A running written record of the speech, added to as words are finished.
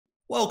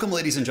Welcome,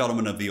 ladies and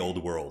gentlemen of the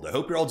old world. I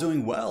hope you're all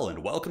doing well,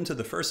 and welcome to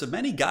the first of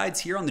many guides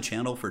here on the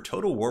channel for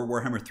Total War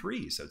Warhammer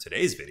 3. So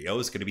today's video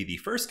is going to be the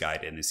first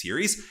guide in the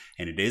series,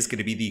 and it is going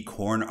to be the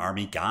Khorne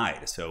Army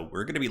Guide. So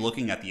we're going to be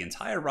looking at the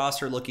entire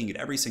roster, looking at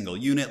every single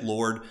unit,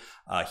 lord,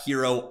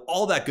 hero,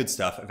 all that good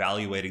stuff,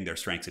 evaluating their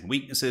strengths and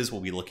weaknesses. We'll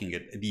be looking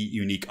at the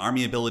unique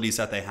army abilities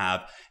that they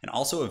have, and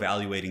also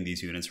evaluating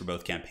these units for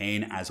both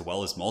campaign as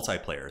well as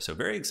multiplayer. So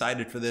very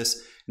excited for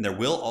this. And there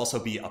will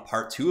also be a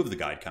part 2 of the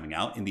guide coming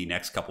out in the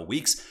next couple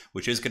weeks,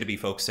 which is going to be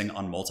focusing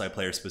on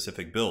multiplayer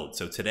specific builds.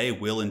 So today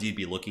we'll indeed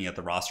be looking at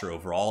the roster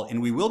overall,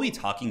 and we will be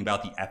talking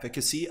about the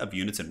efficacy of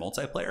units in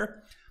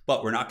multiplayer,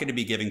 but we're not going to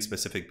be giving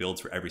specific builds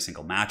for every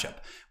single matchup.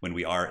 When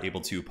we are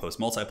able to post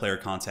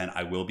multiplayer content,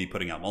 I will be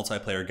putting out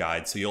multiplayer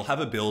guides, so you'll have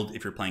a build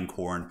if you're playing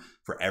Khorne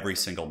for every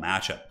single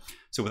matchup.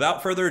 So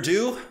without further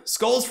ado,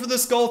 skulls for the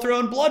Skull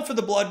Throne, blood for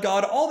the Blood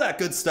God, all that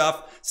good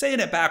stuff, saying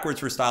it backwards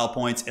for style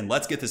points, and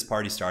let's get this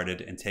party started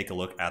and take a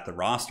look at the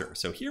roster.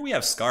 So here we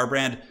have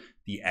Farmbrand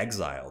The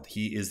Exiled.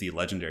 He is the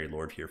legendary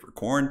lord here for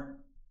Khorne.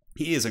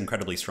 He is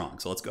incredibly strong,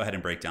 so let's go ahead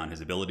and break down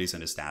his abilities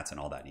and his stats and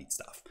all that neat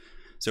stuff.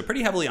 So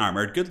pretty heavily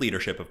armored, good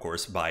leadership, of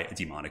course, by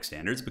demonic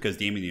standards, because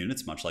demon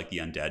units, much like the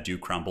undead, do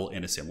crumble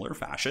in a similar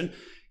fashion.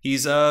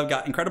 He's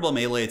got incredible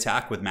melee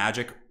attack with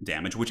magic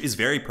damage, which is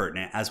very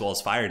pertinent, as well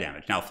as fire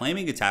damage. Now,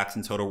 flaming attacks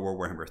in Total War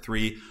Warhammer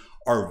 3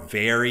 are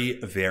very,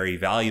 very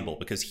valuable,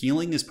 because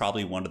healing is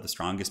probably one of the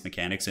strongest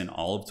mechanics in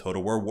all of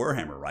Total War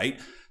Warhammer, right?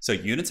 So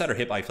units that are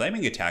hit by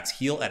flaming attacks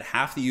heal at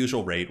half the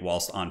usual rate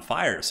whilst on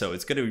fire. So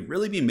it's going to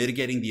really be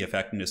mitigating the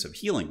effectiveness of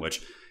healing,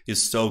 which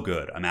is so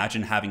good.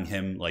 Imagine having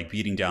him like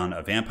beating down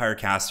a vampire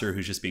caster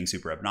who's just being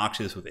super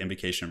obnoxious with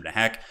Invocation of the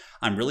Heck.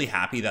 I'm really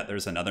happy that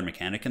there's another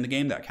mechanic in the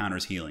game that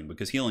counters healing,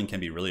 because healing can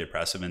be really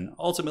oppressive and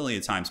ultimately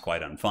at times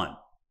quite unfun.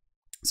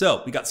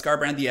 So we got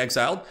Farmbrand The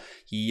Exiled.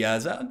 He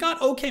has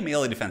got okay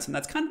melee defense, and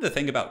that's kind of the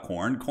thing about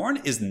Khorne.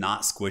 Khorne is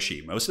not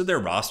squishy. Most of their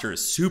roster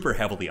is super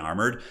heavily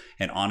armored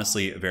and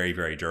honestly very,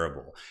 very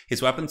durable.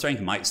 His weapon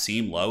strength might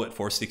seem low at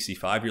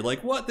 465. You're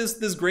like, what?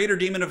 This greater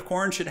demon of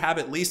Khorne should have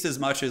at least as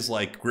much as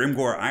like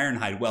Grimgore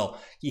Ironhide. Well,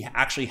 he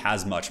actually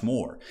has much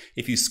more.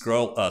 If you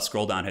scroll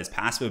down his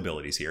passive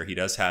abilities here, he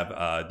does have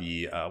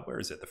where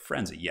is it? The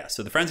Frenzy. Yes.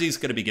 So the Frenzy is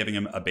going to be giving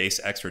him a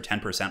base extra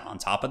 10% on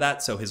top of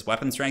that. So his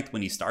weapon strength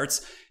when he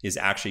starts is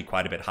actually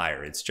quite a bit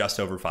higher. It's just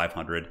over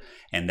 500,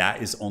 and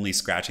that is only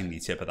scratching the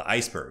tip of the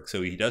iceberg.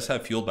 So he does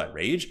have Fueled by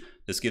Rage.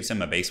 This gives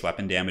him a base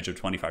weapon damage of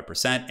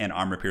 25% and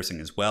armor piercing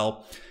as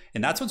well.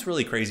 And that's what's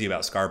really crazy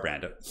about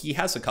Farmbrand. He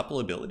has a couple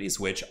abilities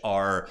which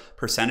are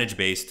percentage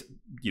based,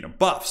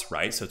 buffs,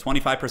 right? So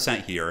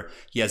 25% here.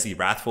 He has the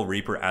Wrathful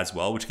Reaper as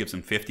well, which gives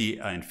him 50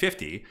 and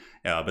 50,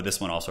 but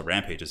this one also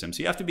rampages him.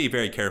 So you have to be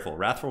very careful.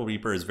 Wrathful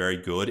Reaper is very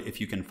good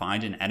if you can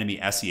find an enemy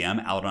SEM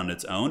out on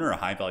its own or a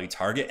high value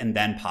target and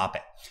then pop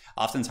it.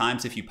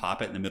 Oftentimes, if you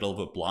pop it in the middle of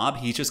a blob,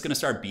 he's just going to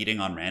start beating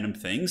on random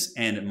things,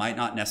 and it might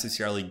not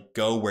necessarily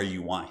go where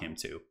you want him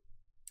to.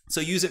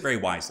 So use it very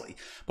wisely.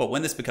 But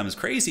when this becomes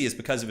crazy is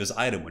because of his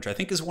item, which I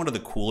think is one of the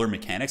cooler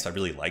mechanics. I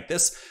really like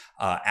this.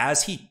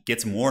 As he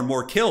gets more and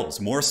more kills,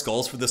 more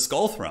skulls for the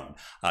Skull Throne,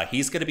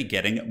 he's going to be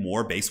getting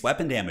more base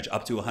weapon damage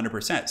up to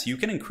 100%. So you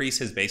can increase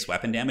his base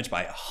weapon damage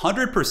by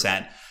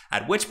 100%,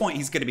 at which point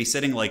he's going to be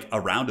sitting like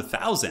around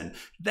 1,000.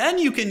 Then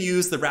you can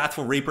use the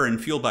Wrathful Reaper and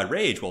Fueled by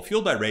Rage. Well,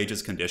 Fueled by Rage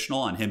is conditional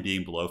on him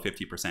being below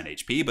 50%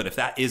 HP, but if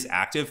that is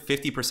active,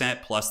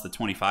 50% plus the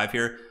 25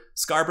 here,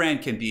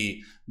 Farmbrand can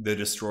be the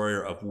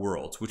destroyer of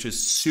worlds, which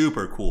is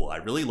super cool. I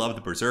really love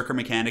the Berserker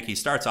mechanic. He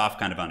starts off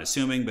kind of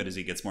unassuming, but as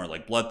he gets more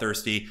like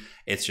bloodthirsty,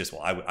 it's just,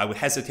 well, I would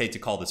hesitate to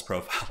call this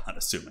profile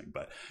unassuming,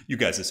 but you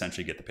guys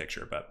essentially get the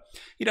picture. But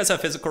he does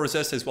have physical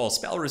resist as well as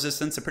spell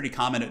resistance, a pretty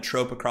common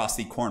trope across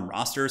the Khorne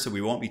roster, so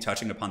we won't be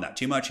touching upon that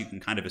too much. You can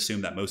kind of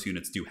assume that most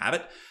units do have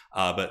it,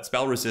 but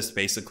spell resist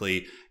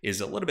basically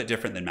is a little bit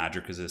different than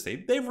magic resist. They've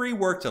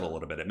reworked it a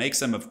little bit. It makes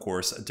them, of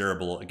course,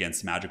 durable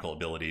against magical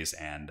abilities,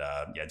 and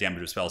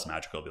damage of spells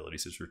magical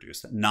abilities is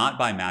reduced, not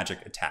by magic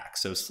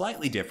attacks. So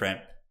slightly different,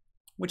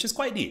 which is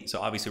quite neat.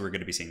 So obviously we're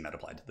going to be seeing that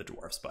applied to the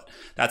dwarves, but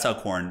that's how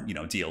Khorne,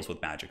 deals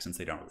with magic, since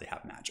they don't really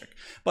have magic.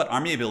 But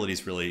army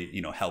abilities really,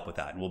 help with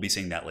that, and we'll be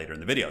seeing that later in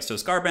the video. So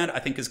Farmbrand, I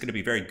think, is going to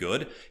be very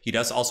good. He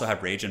does also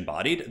have Rage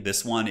Embodied.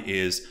 This one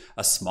is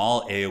a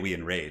small AoE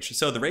in Rage.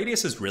 So the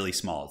radius is really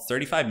small. It's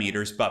 35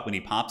 meters, but when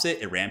he pops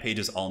it, it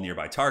rampages all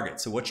nearby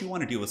targets. So what you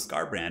want to do with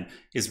Farmbrand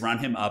is run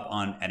him up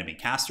on enemy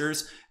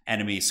casters,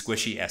 enemy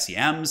squishy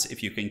SEMs.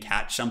 If you can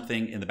catch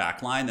something in the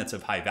back line that's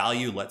of high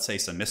value, let's say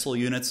some missile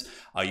units,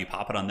 you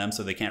pop it on them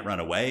so they can't run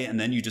away, and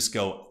then you just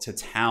go to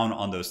town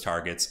on those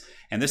targets.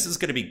 And this is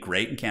going to be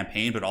great in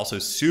campaign, but also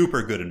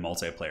super good in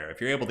multiplayer. If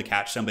you're able to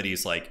catch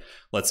somebody's, like,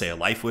 let's say a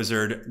Life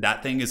Wizard,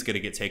 that thing is going to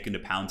get taken to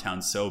Pound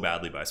Town so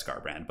badly by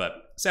Farmbrand.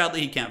 But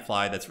sadly, he can't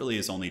fly. That's really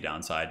his only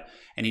downside.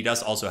 And he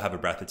does also have a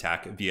breath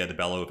attack via the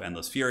Bellow of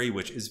Endless Fury,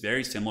 which is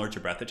very similar to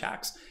breath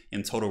attacks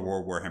in Total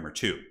War Warhammer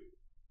 2.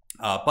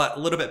 but a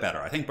little bit better.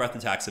 I think breath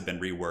attacks have been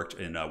reworked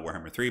in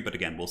Warhammer 3, but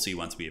again, we'll see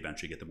once we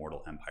eventually get the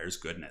Mortal Empire's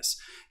goodness.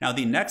 Now,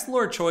 the next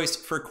lord choice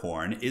for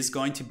Khorne is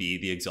going to be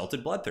the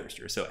Exalted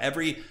Bloodthirster. So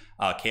every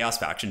Chaos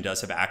faction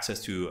does have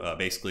access to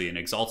basically an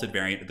Exalted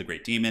variant of the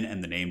Great Demon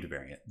and the named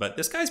variant. But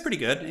this guy's pretty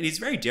good, and he's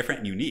very different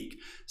and unique.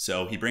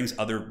 So he brings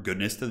other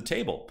goodness to the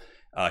table.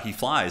 He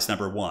flies,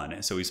 number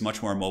 1, so he's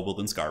much more mobile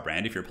than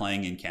Farmbrand. If you're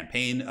playing in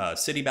campaign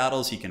city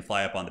battles, he can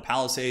fly up on the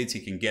palisades, he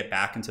can get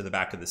back into the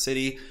back of the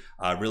city,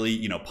 really,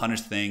 you know,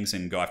 punish things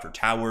and go after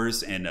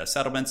towers and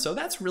settlements, so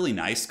that's really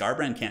nice.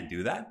 Farmbrand can't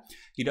do that.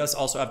 He does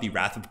also have the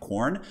Wrath of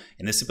Khorne,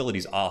 and this ability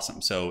is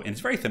awesome. So, and it's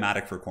very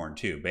thematic for Khorne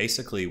too.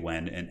 Basically,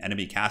 when an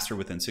enemy caster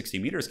within 60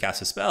 meters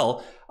casts a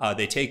spell,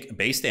 they take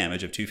base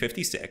damage of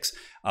 256,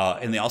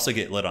 and they also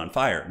get lit on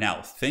fire.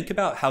 Now, think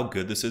about how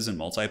good this is in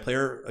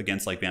multiplayer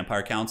against like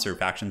vampire counts or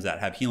factions that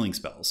have healing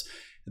spells.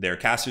 Their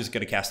caster's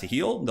going to cast a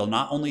heal. They'll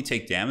not only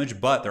take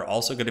damage, but they're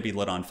also going to be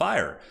lit on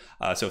fire.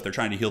 So if they're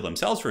trying to heal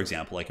themselves, for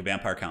example, like a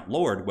vampire count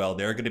lord, well,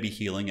 they're going to be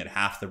healing at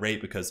half the rate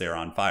because they're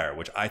on fire,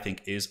 which I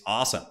think is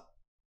awesome.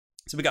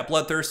 So we got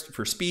Bloodthirst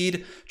for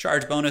speed,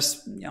 charge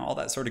bonus, you know, all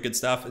that sort of good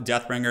stuff.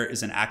 Deathbringer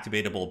is an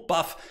activatable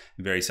buff,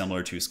 very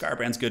similar to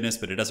Farmbrand's goodness,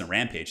 but it doesn't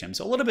rampage him,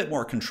 so a little bit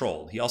more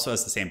controlled. He also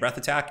has the same breath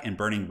attack and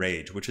Burning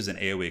Rage, which is an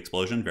AoE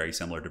explosion, very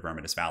similar to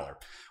Verminous Valor,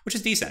 which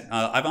is decent.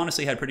 I've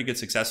honestly had pretty good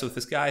success with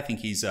this guy. I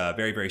think he's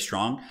very, very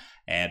strong,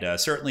 and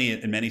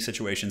certainly in many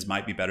situations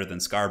might be better than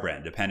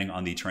Farmbrand, depending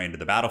on the terrain of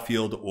the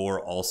battlefield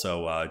or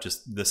also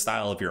just the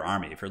style of your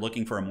army. If you're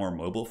looking for a more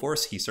mobile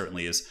force, he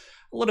certainly is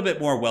a little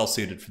bit more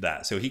well-suited for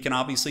that. So he can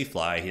obviously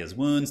fly, he has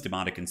wounds,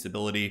 demonic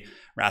instability,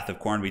 Wrath of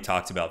Khorne, we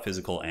talked about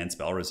physical and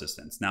spell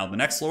resistance. Now, the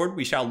next lord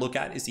we shall look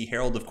at is the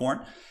Herald of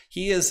Khorne.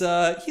 He is,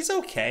 he's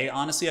okay,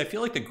 honestly. I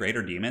feel like the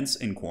greater demons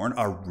in Khorne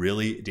are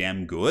really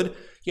damn good.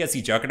 He has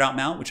the Juggernaut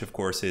mount, which of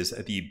course is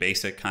the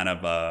basic kind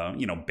of,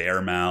 you know,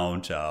 bear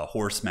mount,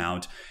 horse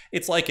mount.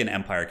 It's like an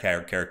Empire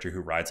character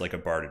who rides like a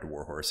barded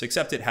warhorse,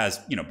 except it has,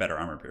 you know, better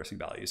armor-piercing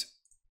values.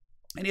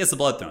 And he has the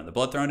Blood Throne. The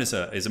Blood Throne is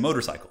a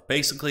motorcycle.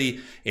 Basically,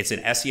 it's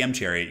an SEM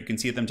chariot. You can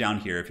see them down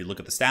here if you look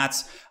at the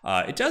stats.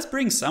 It does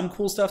bring some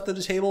cool stuff to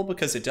the table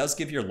because it does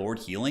give your Lord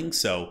healing.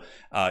 So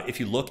if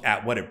you look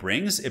at what it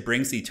brings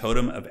the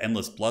Totem of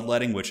Endless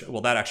Bloodletting, which,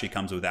 well, that actually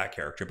comes with that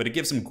character, but it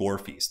gives him Gore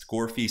Feast.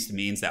 Gore Feast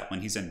means that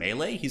when he's in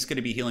melee, he's going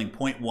to be healing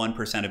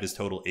 0.1% of his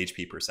total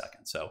HP per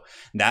second. So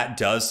that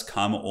does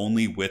come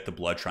only with the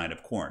Blood Shrine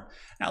of Khorne.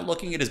 Now,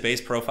 looking at his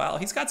base profile,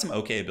 he's got some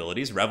okay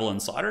abilities. Revel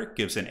and Slaughter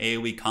gives an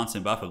AoE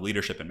constant buff of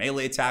leadership and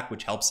melee attack,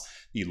 which helps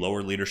the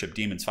lower leadership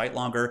demons fight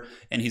longer.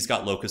 And he's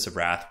got Locus of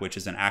Wrath, which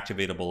is an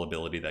activatable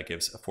ability that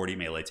gives a 40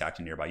 melee attack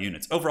to nearby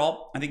units.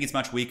 Overall, I think he's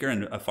much weaker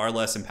and far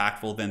less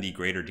impactful than the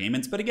greater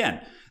demons. But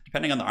again,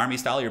 depending on the army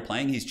style you're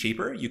playing, he's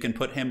cheaper. You can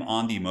put him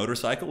on the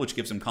motorcycle, which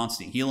gives him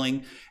constant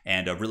healing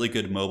and a really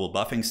good mobile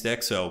buffing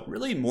stick. So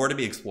really more to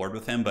be explored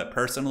with him. But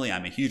personally,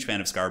 I'm a huge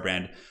fan of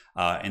Farmbrand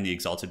and the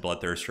Exalted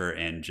Bloodthirster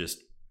and just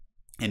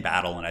in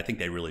battle, and I think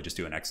they really just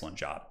do an excellent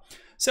job.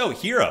 So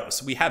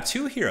heroes, we have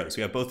two heroes.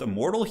 We have both a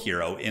mortal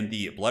hero in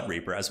the Blood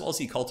Reaper as well as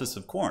the Cultists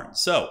of Khorne.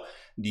 So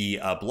the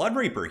Blood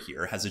Reaper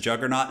here has a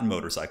Juggernaut and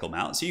motorcycle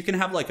mount, so you can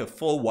have like a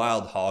full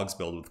Wild Hogs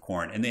build with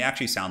Khorne, and they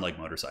actually sound like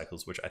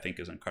motorcycles, which I think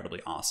is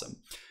incredibly awesome.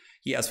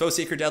 He has Foe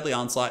Seeker, Deadly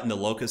Onslaught, and the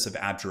Locus of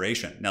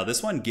Abjuration. Now,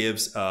 this one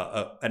gives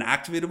an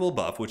activatable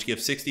buff, which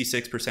gives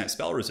 66%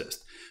 spell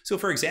resist. So,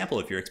 for example,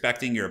 if you're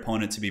expecting your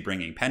opponent to be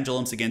bringing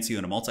pendulums against you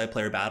in a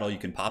multiplayer battle, you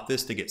can pop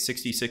this to get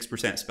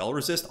 66% spell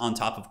resist on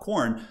top of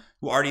Khorne,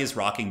 who already is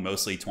rocking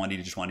mostly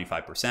 20 to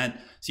 25%.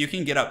 So you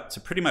can get up to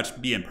pretty much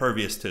be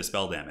impervious to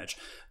spell damage.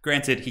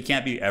 Granted, he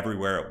can't be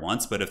everywhere at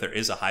once, but if there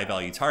is a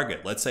high-value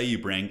target, let's say you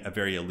bring a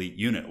very elite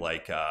unit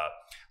like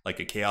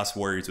a Chaos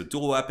Warriors with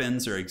dual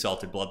weapons or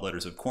Exalted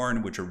Bloodletters of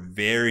Khorne, which are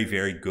very,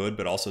 very good,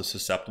 but also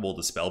susceptible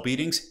to spell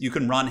beatings, you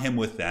can run him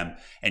with them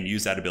and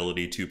use that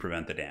ability to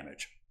prevent the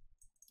damage.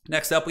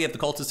 Next up, we have the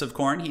Cultist of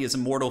Khorne. He is a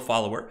mortal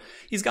follower.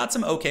 He's got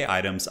some okay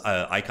items,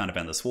 Icon of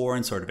Endless War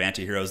and sort of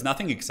anti-heroes.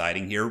 Nothing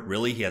exciting here.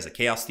 Really, he has a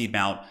Chaos Steed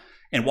mount.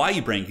 And why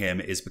you bring him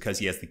is because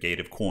he has the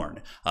Gate of Khorne.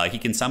 He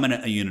can summon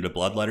a unit of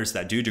Bloodletters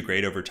that do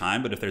degrade over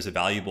time, but if there's a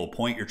valuable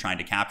point you're trying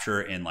to capture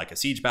in like a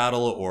siege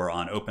battle or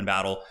on open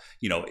battle,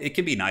 you know, it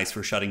can be nice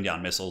for shutting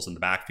down missiles in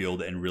the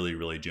backfield and really,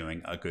 really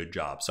doing a good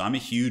job. So I'm a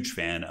huge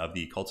fan of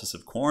the Cultists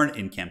of Khorne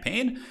in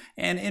campaign,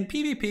 and in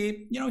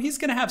PvP, you know, he's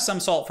going to have some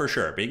salt for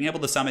sure. Being able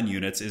to summon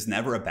units is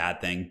never a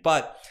bad thing,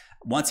 but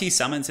once he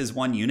summons his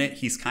one unit,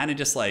 he's kind of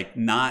just like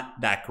not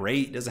that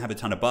great, doesn't have a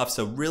ton of buffs,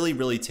 so really,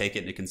 really take it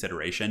into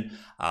consideration.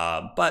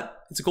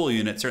 But it's a cool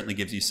unit, certainly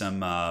gives you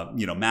some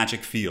you know,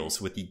 magic feels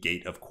with the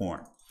Gate of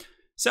Khorne.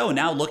 So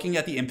now looking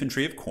at the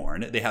infantry of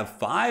Khorne, they have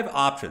 5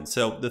 options.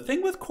 So the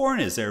thing with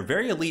Khorne is they're a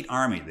very elite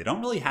army. They don't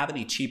really have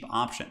any cheap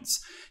options.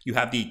 You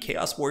have the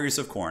Chaos Warriors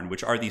of Khorne,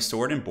 which are the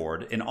sword and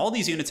board, and all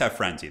these units have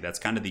frenzy. That's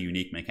kind of the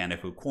unique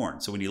mechanic of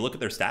Khorne. So when you look at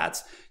their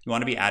stats, you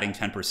want to be adding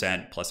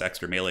 10% plus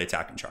extra melee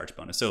attack and charge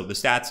bonus. So the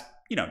stats,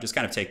 you know, just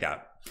kind of take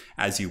that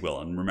as you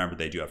will. And remember,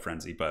 they do have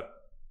frenzy, but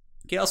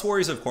Chaos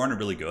Warriors of Khorne are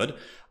really good.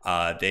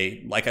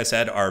 They, like I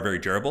said, are very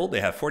durable.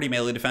 They have 40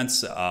 melee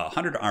defense,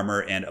 100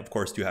 armor, and of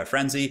course do have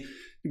Frenzy.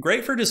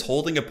 Great for just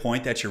holding a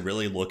point that you're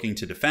really looking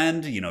to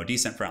defend, you know,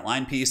 decent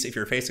frontline piece. If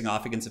you're facing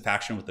off against a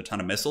faction with a ton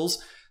of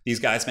missiles, these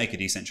guys make a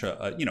decent,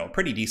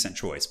 pretty decent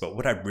choice. But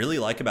what I really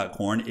like about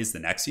Khorne is the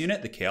next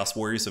unit, the Chaos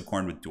Warriors of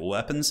Khorne with dual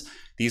weapons.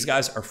 These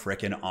guys are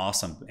freaking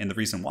awesome. And the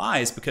reason why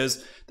is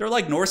because they're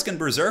like Norscan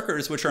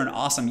Berserkers, which are an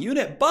awesome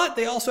unit, but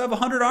they also have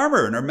 100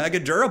 armor and are mega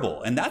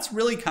durable. And that's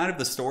really kind of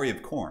the story of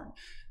Khorne.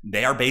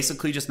 They are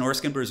basically just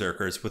Norscan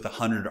Berserkers with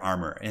 100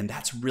 armor, and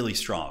that's really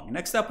strong.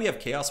 Next up, we have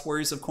Chaos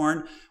Warriors of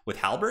Khorne with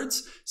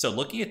halberds. So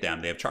looking at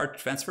them, they have charge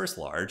defense versus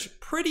large,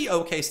 pretty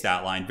okay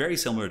stat line, very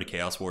similar to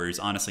Chaos Warriors,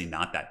 honestly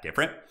not that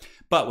different.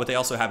 But what they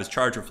also have is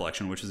charge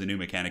reflection, which is a new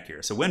mechanic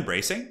here. So when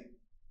bracing,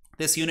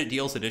 this unit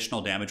deals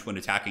additional damage when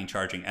attacking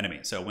charging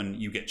enemies. So when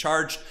you get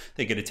charged,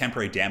 they get a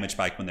temporary damage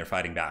spike when they're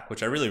fighting back,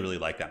 which I really, really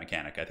like that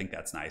mechanic. I think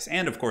that's nice.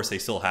 And of course, they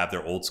still have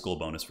their old school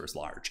bonus versus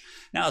large.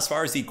 Now, as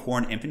far as the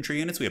Khorne infantry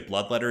units, we have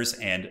Bloodletters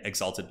and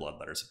Exalted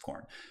Bloodletters of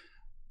Khorne.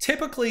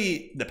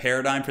 Typically, the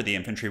paradigm for the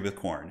infantry with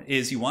Khorne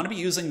is you want to be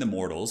using the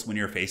mortals when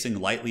you're facing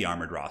lightly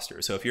armored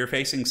rosters. So if you're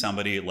facing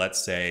somebody,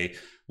 let's say,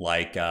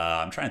 like,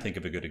 I'm trying to think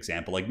of a good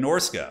example, like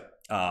Norska,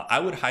 I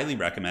would highly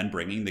recommend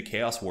bringing the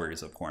Chaos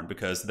Warriors of Khorne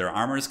because their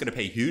armor is going to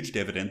pay huge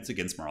dividends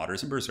against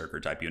Marauders and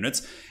Berserker type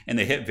units, and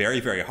they hit very,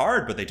 very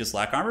hard, but they just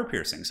lack armor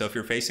piercing. So if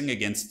you're facing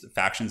against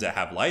factions that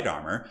have light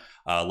armor,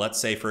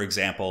 let's say, for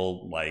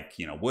example, like,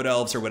 you know, Wood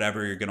Elves or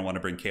whatever, you're going to want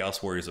to bring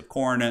Chaos Warriors of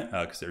Khorne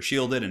because they're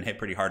shielded and hit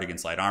pretty hard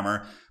against light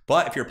armor.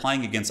 But if you're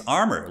playing against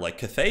armor, like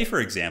Cathay, for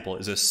example,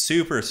 is a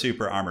super,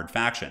 super armored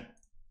faction.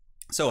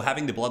 So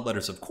having the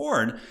Bloodletters of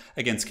Khorne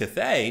against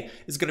Cathay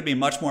is going to be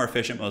much more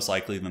efficient, most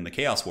likely, than the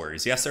Chaos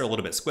Warriors. Yes, they're a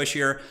little bit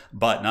squishier,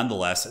 but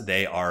nonetheless,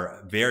 they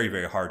are very,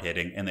 very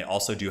hard-hitting, and they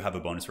also do have a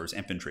bonus versus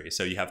infantry.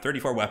 So you have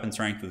 34 weapon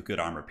strength with good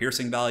armor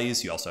piercing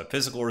values. You also have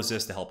physical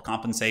resist to help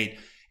compensate.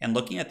 And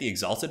looking at the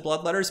Exalted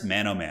Bloodletters,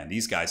 man, oh man,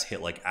 these guys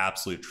hit like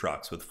absolute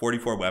trucks with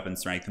 44 weapon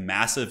strength,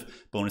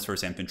 massive bonus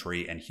versus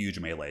infantry, and huge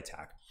melee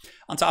attack.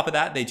 On top of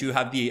that, they do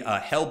have the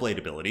Hellblade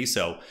ability.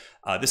 So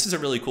this is a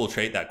really cool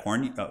trait that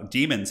Khorne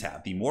demons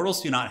have. The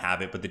mortals do not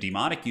have it, but the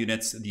demonic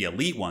units, the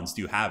elite ones,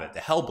 do have it, the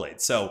Hellblade.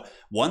 So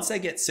once they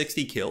get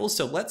 60 kills,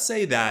 so let's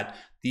say that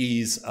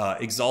these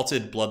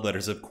Exalted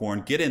Bloodletters of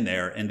Khorne get in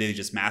there and they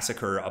just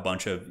massacre a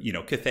bunch of, you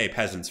know, Cathay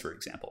peasants, for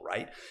example,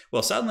 right?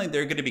 Well, suddenly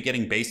they're going to be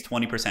getting base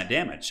 20%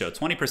 damage. So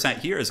 20%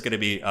 here is going to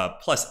be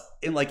plus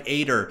in like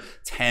 8 or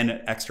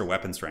 10 extra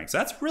weapon strength. So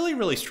that's really,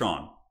 really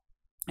strong.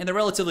 And they're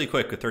relatively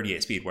quick with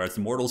 38 speed, whereas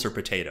the mortals are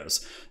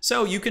potatoes.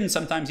 So you can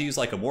sometimes use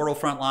like a mortal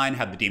front line,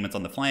 have the demons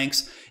on the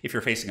flanks. If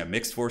you're facing a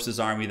mixed forces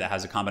army that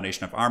has a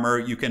combination of armor,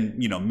 you can,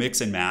 you know,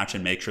 mix and match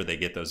and make sure they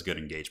get those good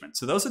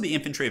engagements. So those are the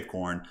infantry of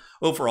Khorne.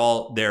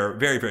 Overall, they're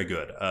very, very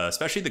good,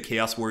 especially the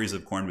Chaos Warriors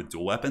of Khorne with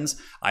dual weapons.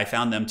 I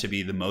found them to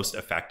be the most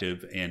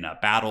effective in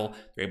battle.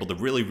 They're able to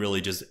really, really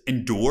just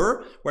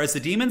endure, whereas the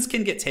demons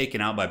can get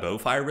taken out by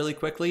bowfire really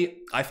quickly.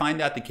 I find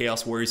that the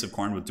Chaos Warriors of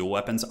Khorne with dual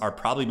weapons are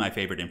probably my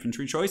favorite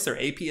infantry choice. Their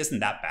AP isn't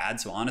that bad,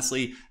 so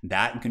honestly,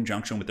 that in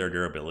conjunction with their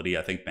durability,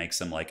 I think makes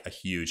them like a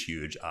huge,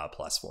 huge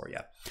plus for you.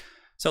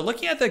 So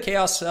looking at the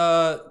Chaos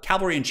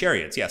Cavalry and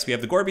Chariots, yes, we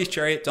have the Gorby's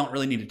Chariot. Don't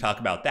really need to talk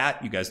about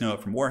that. You guys know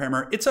it from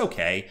Warhammer. It's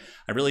okay.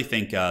 I really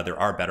think there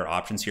are better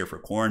options here for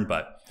Khorne,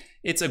 but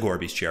it's a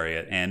Gorby's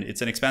Chariot, and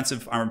it's an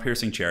expensive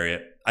armor-piercing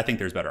chariot. I think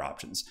there's better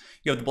options.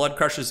 You have the Blood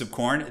Crushers of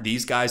Khorne.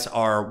 These guys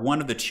are one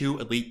of the 2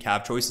 elite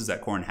cav choices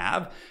that Khorne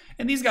have.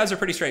 And these guys are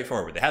pretty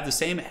straightforward. They have the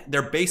same,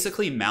 they're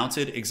basically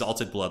mounted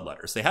Exalted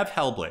Bloodletters. They have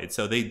Hellblade,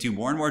 so they do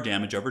more and more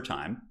damage over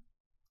time.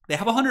 They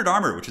have 100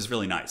 armor, which is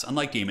really nice.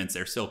 Unlike demons,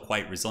 they're still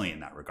quite resilient in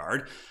that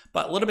regard,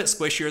 but a little bit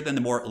squishier than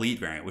the more elite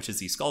variant, which is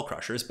the Skull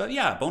Crushers. But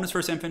yeah, bonus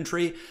versus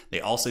infantry.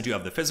 They also do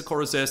have the physical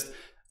resist.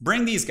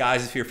 Bring these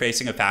guys if you're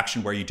facing a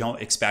faction where you don't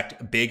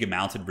expect big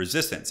mounted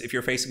resistance. If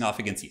you're facing off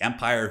against the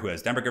Empire, who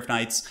has Demogorgon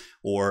Knights,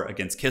 or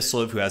against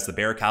Kislev, who has the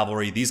Bear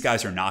Cavalry, these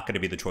guys are not going to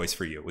be the choice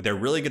for you. They're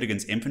really good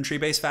against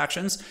infantry-based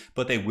factions,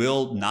 but they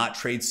will not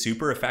trade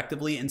super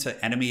effectively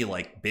into enemy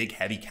like big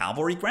heavy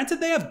cavalry. Granted,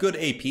 they have good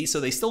AP, so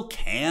they still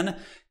can,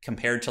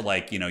 compared to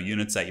like, you know,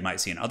 units that you might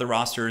see in other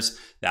rosters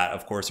that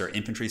of course are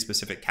infantry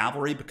specific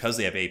cavalry. Because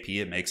they have AP,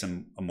 it makes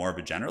them more of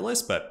a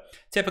generalist, but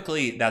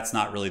typically that's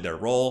not really their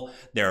role.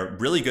 They're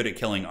really good at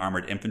killing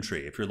armored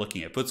infantry. If you're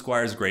looking at foot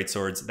squires,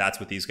 greatswords, that's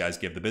what these guys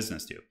give the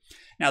business to.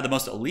 Now, the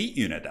most elite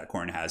unit that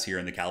Khorne has here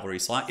in the cavalry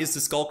slot is the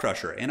Skull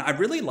Crusher, and I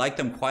really like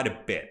them quite a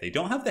bit. They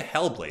don't have the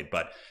Hellblade,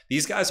 but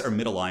these guys are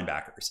middle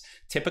linebackers.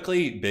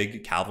 Typically,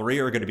 big cavalry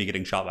are going to be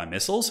getting shot by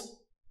missiles,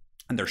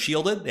 and they're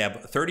shielded. They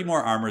have 30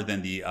 more armor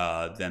than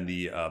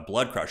the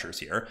Blood Crushers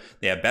here.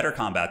 They have better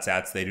combat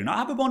stats. They do not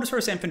have a bonus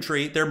versus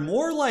infantry. They're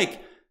more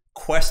like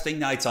questing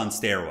knights on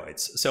steroids.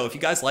 So if you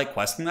guys like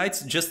questing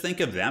knights, just think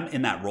of them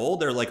in that role.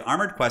 They're like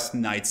armored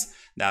questing knights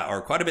that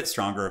are quite a bit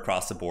stronger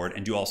across the board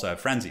and do also have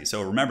frenzy.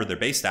 So remember, their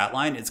base stat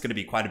line, it's going to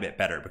be quite a bit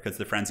better because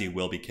the frenzy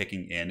will be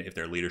kicking in if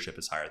their leadership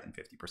is higher than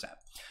 50%.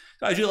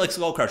 So I do like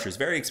Skull Crushers.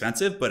 Very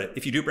expensive, but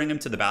if you do bring them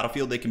to the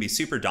battlefield, they can be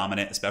super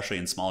dominant, especially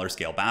in smaller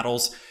scale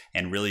battles,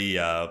 and really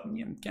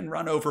can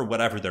run over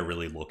whatever they're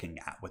really looking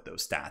at with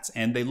those stats.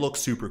 And they look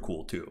super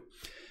cool too.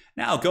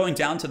 Now, going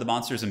down to the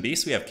monsters and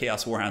beasts, we have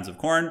Chaos Warhounds of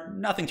Khorne.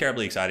 Nothing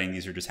terribly exciting.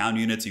 These are just Hound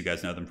units. You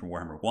guys know them from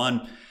Warhammer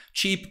 1.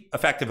 Cheap,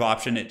 effective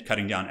option at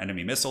cutting down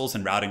enemy missiles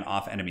and routing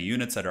off enemy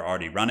units that are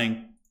already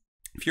running.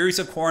 Furies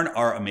of Khorne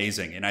are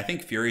amazing, and I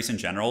think Furies in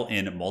general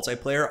in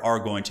multiplayer are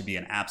going to be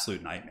an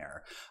absolute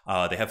nightmare.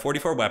 They have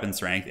 44 weapon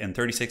strength and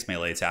 36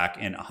 melee attack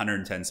and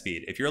 110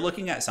 speed. If you're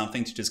looking at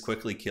something to just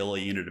quickly kill a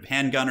unit of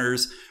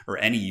handgunners or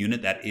any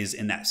unit that is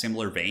in that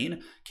similar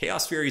vein,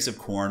 Chaos Furies of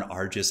Khorne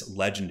are just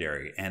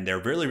legendary, and they're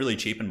really, really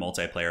cheap in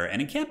multiplayer. And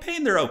in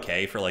campaign, they're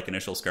okay for like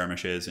initial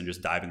skirmishes and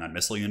just diving on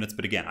missile units.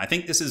 But again, I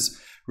think this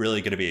is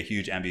really going to be a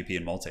huge MVP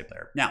in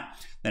multiplayer. Now,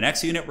 the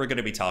next unit we're going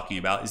to be talking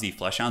about is the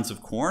Fleshhounds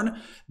of Khorne.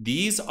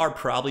 These are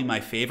probably my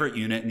favorite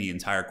unit in the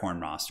entire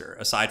Khorne roster,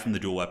 aside from the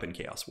dual weapon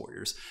Chaos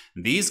Warriors.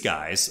 These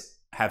guys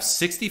have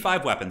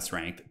 65 weapon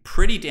strength,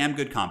 pretty damn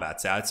good combat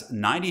stats,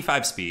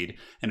 95 speed,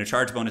 and a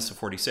charge bonus of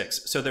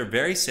 46. So they're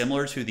very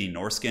similar to the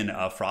Norskin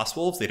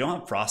Frostwolves. They don't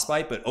have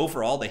Frostbite, but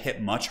overall they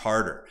hit much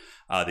harder.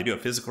 They do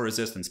have physical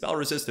resist and spell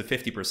resist of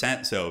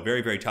 50%, so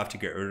very, very tough to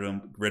get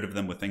rid of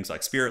them with things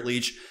like Spirit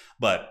Leech.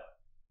 But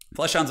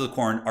Fleshhounds of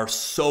Khorne are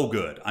so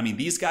good. I mean,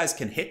 these guys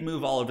can hit and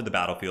move all over the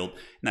battlefield, and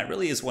that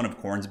really is one of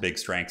Khorne's big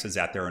strengths, is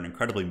that they're an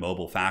incredibly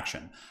mobile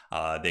faction.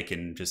 They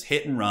can just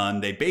hit and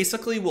run. They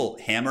basically will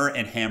hammer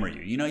and hammer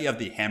you. You know, you have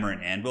the hammer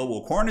and anvil.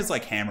 Well, Khorne is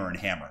like hammer and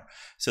hammer.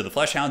 So the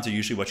Fleshhounds are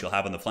usually what you'll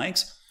have on the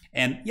flanks.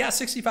 And yeah,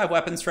 65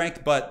 weapon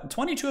strength, but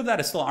 22 of that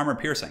is still armor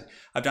piercing.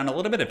 I've done a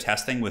little bit of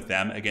testing with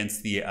them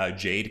against the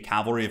Jade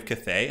Cavalry of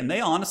Cathay, and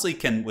they honestly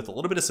can, with a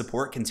little bit of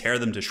support, can tear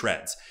them to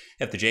shreds.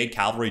 If the Jade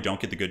Cavalry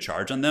don't get the good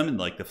charge on them, and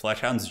like the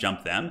Fleshhounds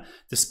jump them,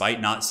 despite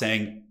not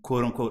saying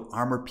quote unquote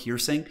armor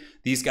piercing,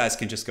 these guys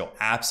can just go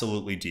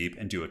absolutely deep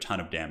and do a ton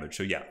of damage.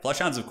 So yeah,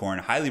 Fleshhounds of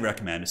Khorne, highly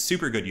recommend.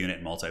 Super good unit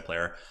in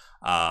multiplayer.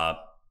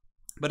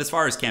 But as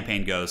far as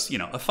campaign goes, you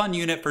know, a fun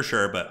unit for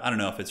sure, but I don't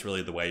know if it's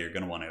really the way you're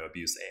going to want to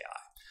abuse the AI.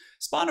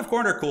 Spawn of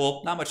Khorne are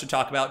cool, not much to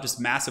talk about, just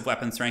massive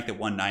weapon strength at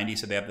 190,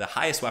 so they have the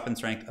highest weapon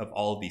strength of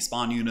all of the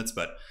spawn units,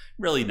 but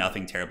really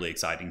nothing terribly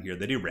exciting here.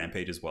 They do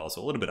Rampage as well, so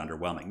a little bit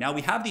underwhelming. Now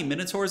we have the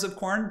Minotaurs of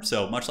Khorne,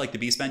 so much like the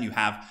Beastmen, you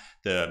have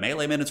the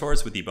melee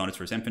Minotaurs with the bonus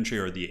versus infantry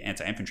or the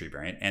anti-infantry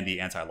variant, and the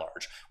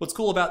anti-large. What's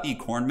cool about the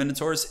Khorne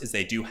Minotaurs is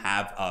they do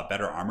have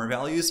better armor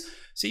values,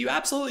 so you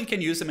absolutely can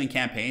use them in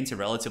campaign to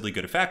relatively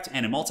good effect,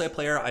 and in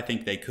multiplayer, I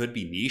think they could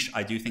be niche.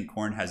 I do think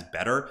Khorne has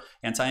better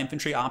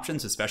anti-infantry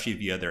options, especially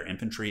via their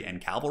infantry and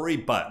cavalry,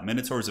 but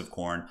Minotaurs of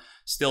Khorne,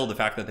 still the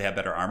fact that they have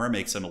better armor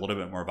makes them a little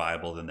bit more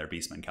viable than their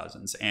Beastmen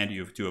cousins, and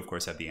you do, of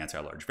course, have the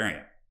anti-large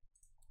variant.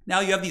 Now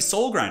you have the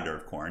Soul Grinder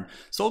of Khorne.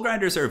 Soul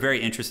Grinders are a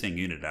very interesting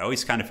unit. I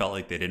always kind of felt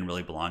like they didn't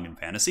really belong in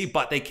fantasy,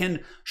 but they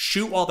can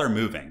shoot while they're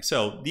moving.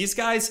 So these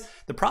guys,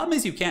 the problem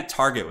is you can't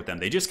target with them.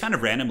 They just kind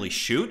of randomly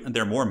shoot, and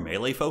they're more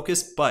melee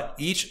focused, but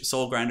each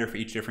Soul Grinder for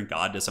each different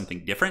god does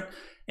something different.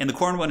 And the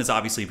Khorne one is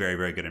obviously very,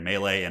 very good in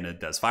melee, and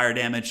it does fire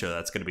damage, so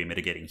that's going to be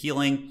mitigating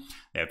healing.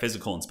 They have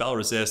physical and spell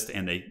resist,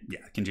 and they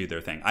can do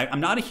their thing. I'm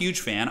not a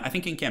huge fan. I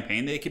think in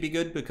campaign they could be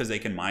good because they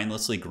can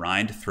mindlessly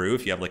grind through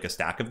if you have like a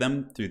stack of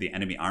them through the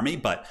enemy army,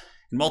 but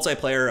in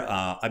multiplayer,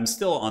 I'm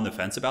still on the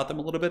fence about them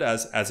a little bit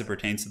as it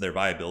pertains to their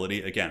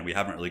viability. Again, we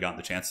haven't really gotten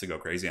the chance to go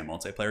crazy on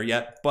multiplayer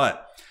yet,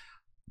 but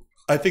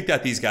I think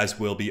that these guys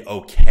will be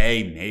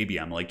okay, maybe.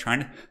 I'm like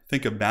trying to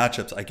think of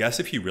matchups. I guess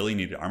if you really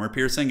needed armor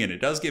piercing, and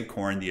it does give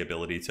Khorne the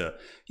ability to,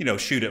 you know,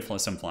 shoot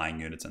at some flying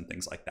units and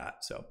things like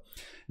that. So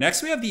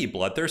next we have the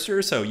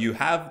Bloodthirsters. So you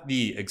have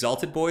the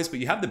Exalted boys, but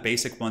you have the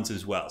basic ones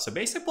as well. So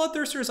basic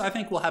Bloodthirsters, I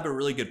think, will have a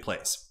really good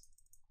place.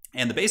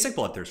 And the basic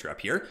Bloodthirster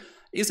up here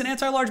is an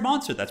anti-large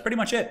monster. That's pretty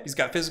much it. He's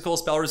got physical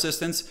spell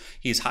resistance.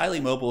 He's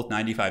highly mobile with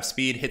 95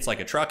 speed, hits like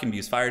a truck and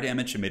views fire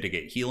damage to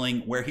mitigate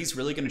healing. Where he's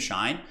really going to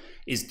shine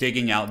is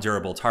digging out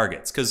durable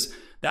targets, because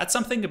that's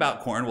something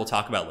about Khorne we'll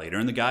talk about later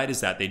in the guide, is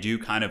that they do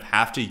kind of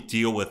have to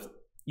deal with,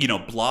 you know,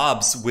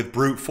 blobs with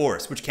brute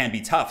force, which can be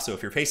tough. So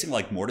if you're facing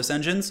like Mortis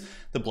engines,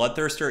 the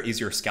Bloodthirster is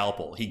your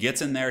scalpel. He gets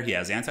in there, he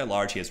has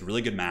anti-large, he has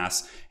really good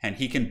mass, and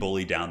he can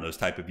bully down those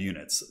type of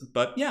units.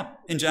 But yeah,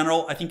 in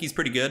general, I think he's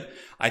pretty good.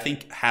 I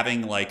think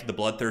having like the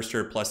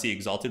Bloodthirster plus the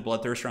Exalted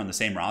Bloodthirster on the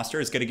same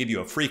roster is going to give you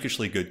a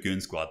freakishly good goon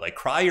squad. Like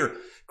cry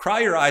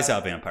your eyes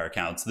out, Vampire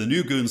Counts. The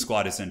new goon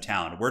squad is in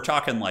town. We're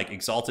talking like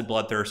Exalted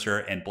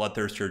Bloodthirster and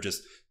Bloodthirster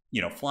just,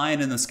 you know,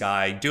 flying in the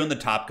sky, doing the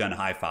Top Gun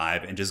high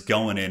five, and just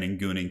going in and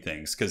gooning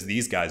things, because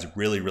these guys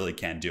really, really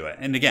can do it.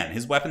 And again,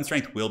 his weapon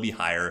strength will be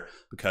higher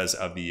because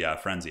of the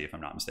Frenzy, if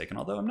I'm not mistaken.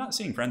 Although I'm not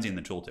seeing Frenzy in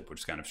the tooltip, which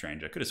is kind of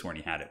strange. I could have sworn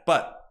he had it.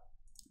 But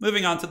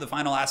Moving on to the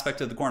final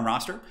aspect of the Khorne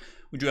roster,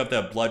 we do have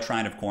the Blood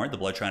Shrine of Khorne. The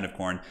Blood Shrine of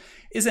Khorne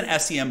is an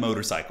SCM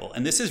motorcycle,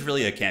 and this is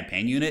really a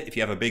campaign unit. If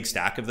you have a big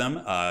stack of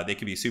them, they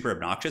can be super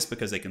obnoxious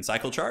because they can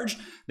cycle charge,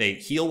 they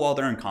heal while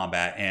they're in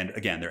combat, and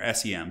again, they're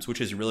SCMs, which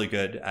is really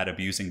good at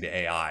abusing the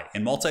AI.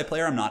 In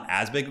multiplayer, I'm not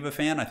as big of a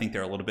fan. I think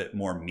they're a little bit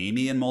more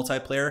memey in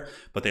multiplayer,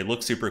 but they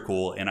look super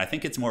cool, and I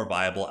think it's more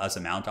viable as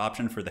a mount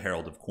option for the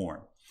Herald of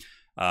Khorne.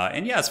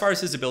 And yeah, as far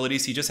as his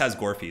abilities, he just has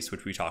Gore Feast,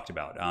 which we talked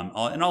about,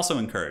 and also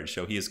Encourage,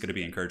 so he is going to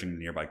be encouraging the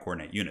nearby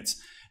coordinate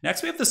units.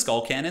 Next, we have the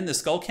Skull Cannon. The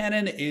Skull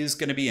Cannon is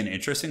going to be an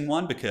interesting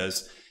one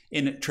because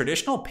in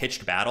traditional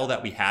pitched battle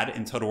that we had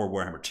in Total War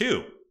Warhammer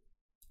 2,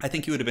 I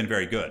think he would have been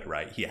very good,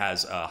 right? He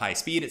has high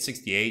speed at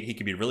 68. He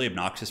could be really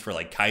obnoxious for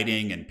like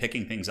kiting and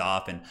picking things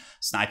off and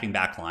sniping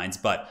back lines.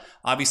 But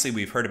obviously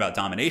we've heard about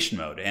domination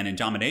mode, and in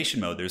domination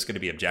mode, there's going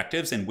to be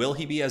objectives. And will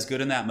he be as good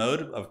in that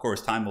mode? Of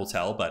course, time will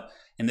tell. But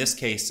in this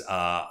case,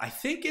 I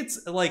think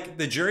it's like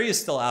the jury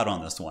is still out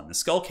on this one. The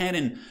Skull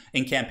Cannon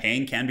in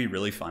campaign can be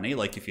really funny.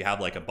 Like if you have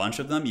like a bunch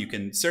of them, you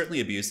can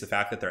certainly abuse the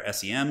fact that they're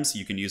SEMs.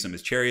 You can use them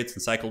as chariots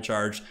and cycle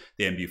charge.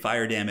 They imbue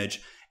fire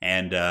damage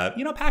and,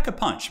 you know, pack a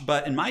punch.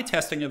 But in my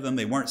testing of them,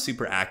 they weren't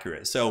super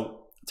accurate.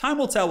 So time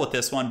will tell with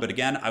this one. But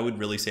again, I would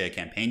really say a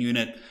campaign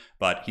unit.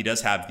 But he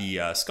does have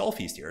the Skull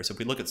Feast here. So if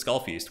we look at Skull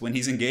Feast, when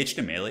he's engaged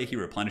in melee, he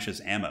replenishes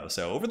ammo.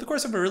 So over the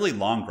course of a really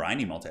long,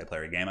 grindy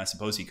multiplayer game, I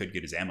suppose he could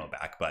get his ammo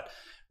back. But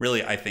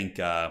really, I think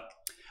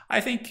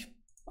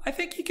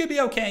he could be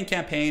okay in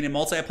campaign. In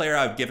multiplayer,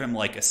 I would give him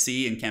like a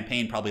C. In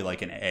campaign, probably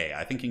like an A.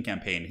 I think in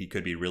campaign, he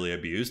could be really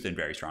abused and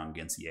very strong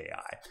against the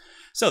AI.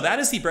 So that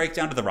is the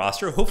breakdown to the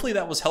roster. Hopefully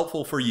that was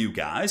helpful for you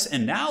guys.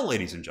 And now,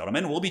 ladies and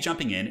gentlemen, we'll be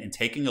jumping in and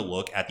taking a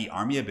look at the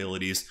army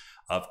abilities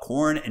of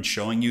Khorne and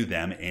showing you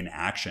them in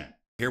action.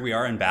 Here we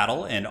are in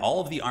battle, and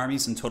all of the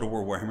armies in Total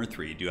War Warhammer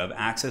 3 do have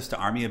access to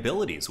army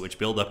abilities, which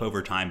build up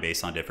over time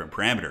based on different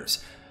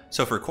parameters.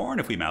 So for Khorne,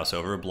 if we mouse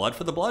over, Blood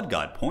for the Blood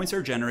God, points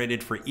are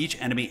generated for each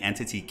enemy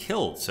entity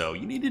killed, so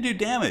you need to do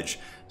damage.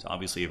 So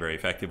obviously a very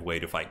effective way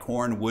to fight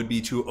Khorne would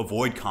be to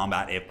avoid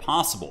combat if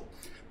possible.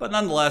 But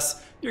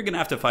nonetheless, you're going to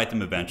have to fight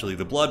them eventually.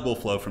 The blood will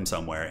flow from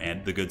somewhere,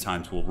 and the good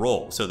times will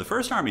roll. So the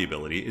first army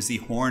ability is the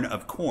Horn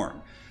of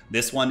Khorne.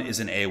 This one is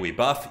an AoE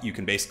buff. You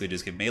can basically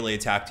just give melee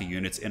attack to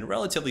units in a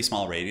relatively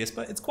small radius,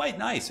 but it's quite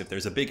nice. If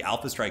there's a big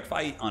Alpha Strike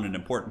fight on an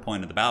important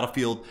point of the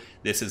battlefield,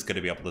 this is going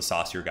to be able to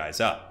sauce your guys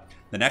up.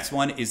 The next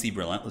one is the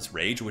Relentless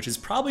Rage, which is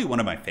probably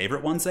one of my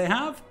favorite ones they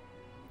have.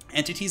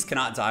 Entities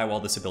cannot die while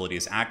this ability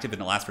is active,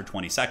 and it lasts for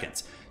 20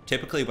 seconds.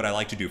 Typically what I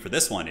like to do for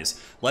this one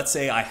is, let's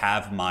say I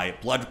have my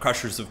Blood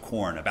Crushers of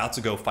Khorne about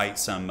to go fight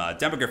some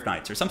Demogryph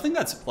Knights or something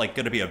that's like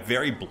going to be a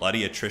very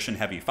bloody attrition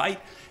heavy fight,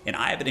 and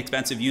I have an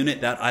expensive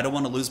unit that I don't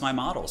want to lose my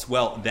models.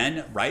 Well,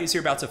 then right as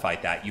you're about to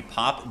fight that, you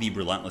pop the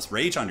Relentless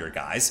Rage on your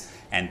guys,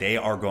 and they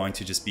are going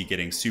to just be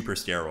getting super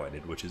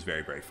steroided, which is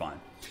very, very fun.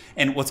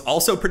 And what's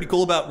also pretty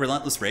cool about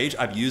Relentless Rage,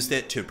 I've used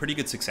it to pretty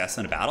good success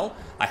in a battle.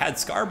 I had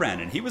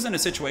Farmbrand, and he was in a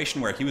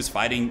situation where he was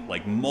fighting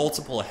like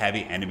multiple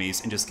heavy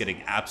enemies and just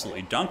getting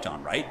absolutely dunked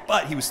on, right?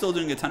 But he was still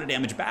doing a ton of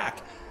damage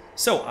back.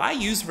 So I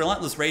used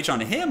Relentless Rage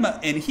on him,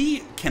 and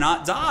he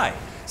cannot die.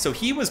 So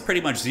he was pretty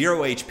much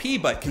 0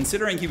 HP, but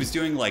considering he was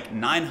doing like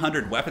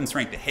 900 weapon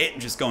strength to hit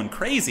and just going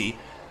crazy,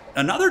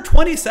 another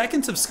 20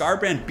 seconds of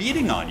Farmbrand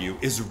beating on you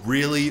is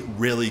really,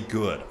 really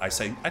good. I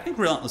think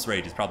Relentless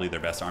Rage is probably their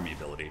best army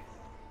ability.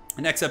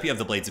 Next up, you have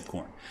the Blades of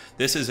Khorne.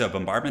 This is a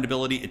bombardment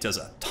ability. It does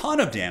a ton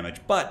of damage,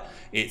 but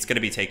it's going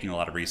to be taking a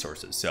lot of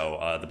resources. So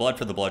the Blood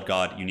for the Blood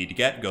God you need to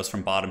get goes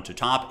from bottom to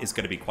top. It's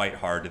going to be quite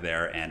hard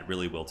there and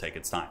really will take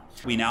its time.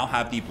 We now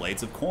have the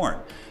Blades of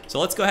Khorne. So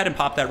let's go ahead and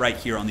pop that right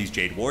here on these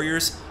Jade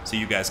Warriors so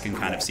you guys can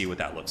kind of see what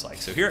that looks like.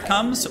 So here it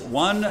comes,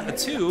 1, a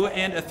 2,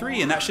 and a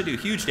 3, and that should do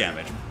huge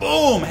damage.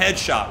 Boom!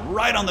 Headshot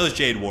right on those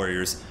Jade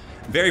Warriors.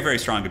 Very, very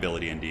strong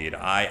ability indeed.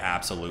 I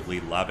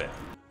absolutely love it.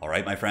 All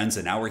right, my friends,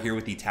 and now we're here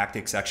with the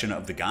tactics section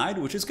of the guide,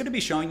 which is going to be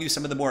showing you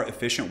some of the more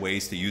efficient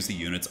ways to use the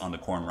units on the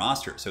Khorne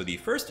roster. So the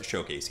first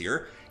showcase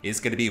here is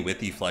going to be with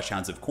the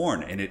Fleshhounds of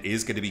Khorne, and it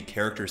is going to be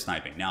character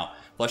sniping. Now,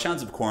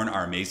 Fleshhounds of Khorne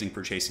are amazing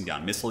for chasing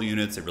down missile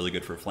units. They're really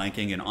good for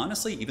flanking, and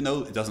honestly, even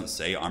though it doesn't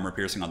say armor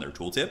piercing on their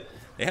tooltip,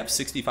 they have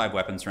 65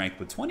 weapon strength,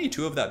 with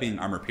 22 of that being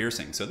armor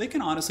piercing, so they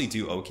can honestly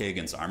do okay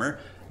against armor.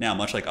 Now,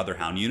 much like other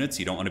Hound units,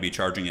 you don't want to be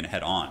charging in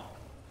head on.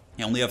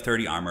 They only have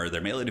 30 armor,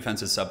 their melee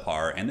defense is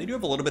subpar, and they do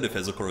have a little bit of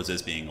physical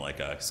resist, being like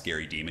a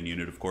scary demon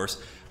unit, of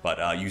course,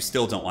 but you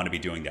still don't want to be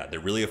doing that. They're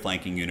really a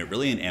flanking unit,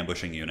 really an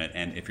ambushing unit,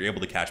 and if you're able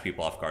to catch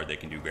people off guard, they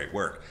can do great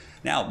work.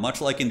 Now,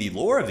 much like in the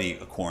lore of the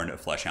Khorne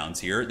Fleshhounds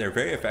here, they're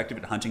very effective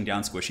at hunting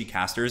down squishy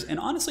casters, and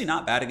honestly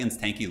not bad against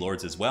tanky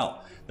lords as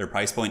well. Their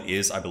price point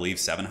is, I believe,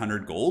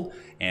 700 gold,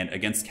 and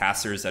against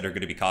casters that are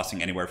going to be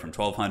costing anywhere from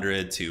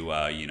 1200 to,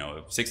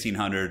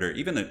 1600, or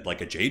even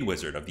like a Jade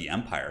Wizard of the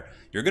Empire,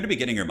 you're going to be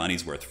getting your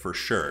money's worth for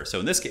sure. So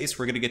in this case,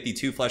 we're going to get the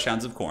 2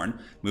 Fleshhounds of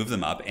Khorne, move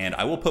them up, and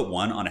I will put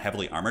one on a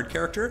heavily armored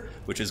character,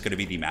 which is going to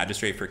be the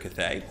Magistrate for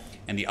Cathay,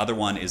 and the other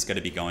one is going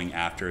to be going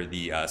after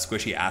the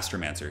squishy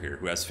Astromancer here,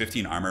 who has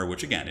 15 armor,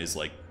 which again is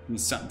like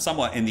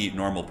somewhat in the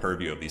normal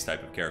purview of these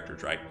type of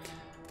characters, right?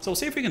 So we'll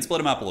see if we can split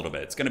them up a little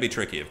bit. It's going to be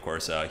tricky, of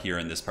course, here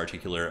in this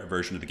particular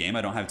version of the game.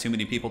 I don't have too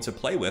many people to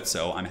play with,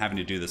 so I'm having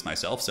to do this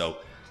myself. So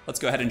let's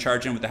go ahead and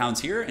charge in with the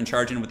hounds here and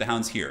charge in with the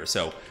hounds here.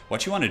 So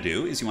what you want to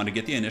do is you want to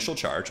get the initial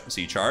charge.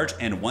 So you charge,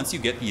 and once you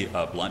get the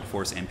blunt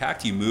force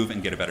impact, you move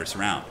and get a better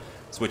surround.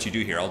 So what you do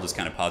here, I'll just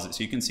kind of pause it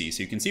so you can see.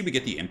 So you can see we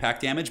get the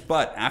impact damage,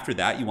 but after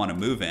that, you want to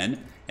move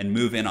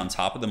in on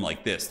top of them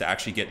like this to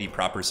actually get the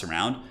proper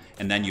surround,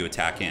 and then you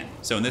attack in.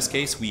 So in this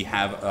case, we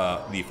have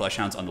the Flesh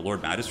Hounds on the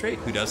Lord Magistrate,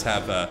 who does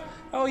have,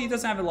 oh, he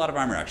doesn't have a lot of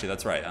armor actually,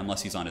 that's right,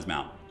 unless he's on his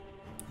mount.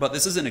 But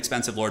this is an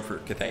expensive Lord for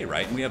Cathay,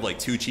 right? And we have like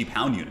 2 cheap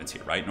Hound units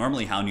here, right?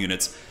 Normally Hound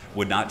units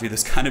would not do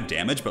this kind of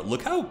damage, but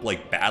look how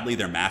like badly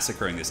they're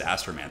massacring this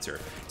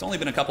Astromancer. It's only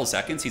been a couple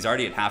seconds, he's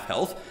already at half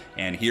health,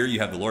 and here you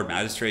have the Lord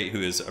Magistrate,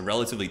 who is a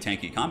relatively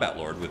tanky combat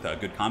lord with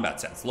good combat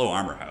stats, low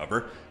armor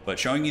however, but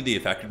showing you the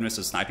effectiveness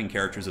of sniping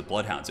characters with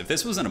Bloodhounds. If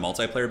this was in a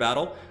multiplayer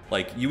battle,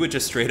 like you would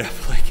just straight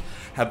up like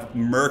have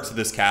murked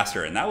this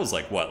caster, and that was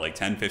like what, like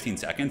 10-15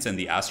 seconds, and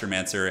the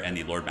Astromancer and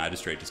the Lord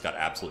Magistrate just got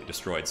absolutely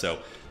destroyed. So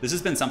this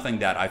has been something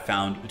that I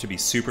found to be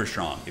super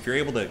strong. If you're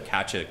able to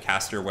catch a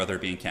caster, whether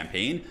it be in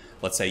campaign,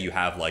 let's say you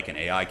have like an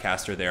AI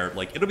caster there,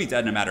 like it'll be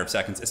dead in a matter of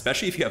seconds,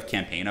 especially if you have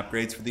campaign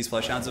upgrades for these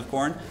Flesh Hounds of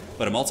Khorne.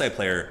 But a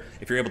multiplayer,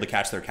 if you're able to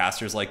catch their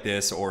casters like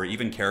this, or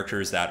even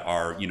characters that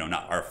are, you know,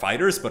 not are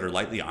fighters but are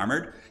lightly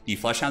armored, the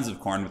Flesh Hounds of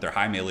Khorne with their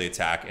high melee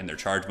attack and their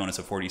charge bonus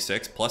of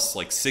 46 plus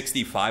like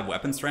 65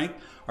 weapon strength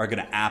are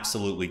going to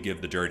absolutely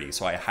give the dirty.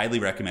 So I highly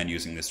recommend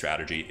using this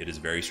strategy. It is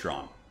very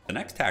strong. The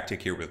next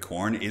tactic here with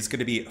Khorne is going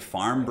to be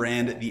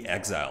Farmbrand The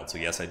Exiled. So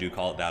yes, I do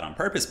call it that on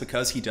purpose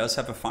because he does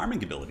have a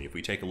farming ability. If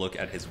we take a look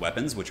at his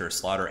weapons, which are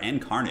Slaughter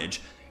and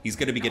Carnage, he's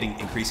going to be getting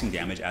increasing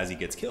damage as he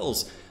gets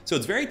kills. So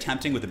it's very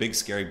tempting with a big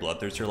scary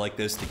bloodthirster like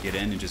this to get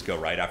in and just go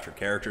right after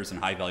characters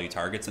and high value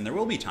targets, and there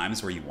will be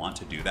times where you want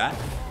to do that.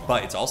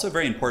 But it's also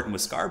very important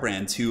with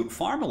Scarbrand to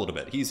farm a little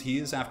bit. He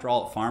is after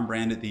all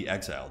Farmbrand The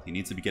Exiled. He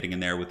needs to be getting in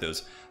there with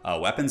those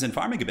weapons and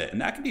farming a bit,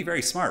 and that can be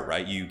very smart,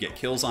 right? You get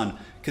kills on,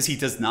 because he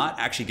does not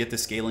actually get the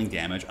scaling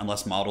damage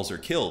unless models are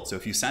killed. So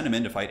if you send him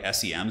in to fight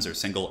SEMs or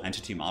single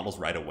entity models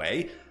right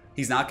away,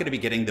 he's not going to be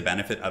getting the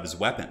benefit of his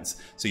weapons.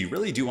 So you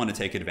really do want to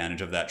take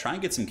advantage of that. Try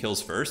and get some kills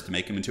first to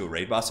make him into a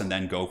raid boss and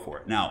then go for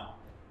it. Now,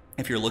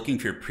 if you're looking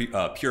for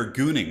pure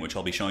Gooning, which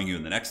I'll be showing you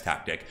in the next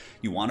tactic,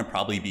 you want to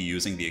probably be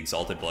using the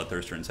Exalted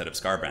Bloodthirster instead of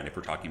Scarbrand if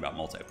we're talking about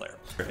multiplayer.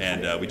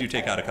 And we do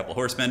take out a couple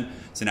horsemen.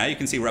 So now you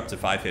can see we're up to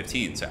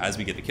 515. So as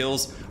we get the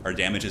kills, our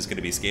damage is going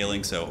to be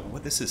scaling. So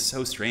this is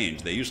so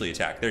strange. They usually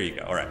attack. There you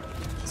go. All right.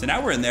 So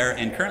now we're in there,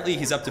 and currently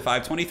he's up to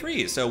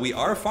 523. So we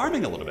are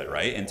farming a little bit,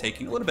 right? And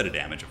taking a little bit of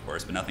damage, of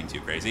course, but nothing too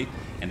crazy.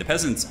 And the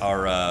peasants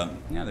are,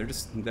 yeah,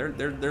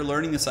 they're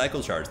learning the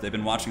cycle charge. They've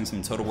been watching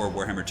some Total War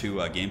Warhammer 2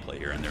 gameplay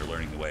here, and they're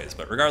learning the ways.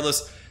 But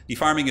regardless, the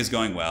farming is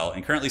going well,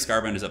 and currently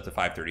Scarbrand is up to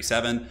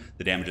 537.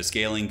 The damage is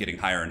scaling, getting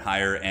higher and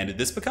higher, and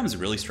this becomes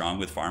really strong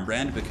with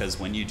Farmbrand because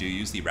when you do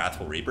use the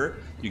Wrathful Reaper,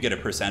 you get a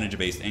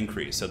percentage-based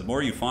increase. So the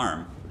more you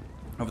farm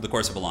over the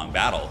course of a long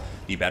battle,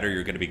 the better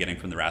you're going to be getting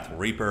from the Wrathful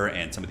Reaper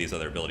and some of these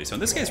other abilities. So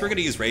in this case, we're going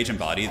to use Rage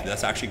Embodied.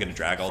 That's actually going to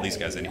drag all these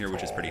guys in here,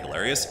 which is pretty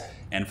hilarious.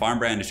 And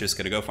Farmbrand is just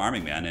going to go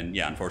farming, man. And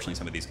yeah, unfortunately,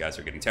 some of these guys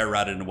are getting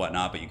terror-routed and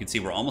whatnot, but you can see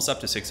we're almost up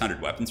to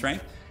 600 weapon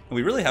strength. And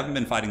we really haven't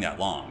been fighting that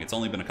long. It's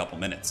only been a couple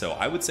minutes. So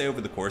I would say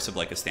over the course of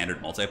like a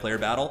standard multiplayer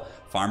battle,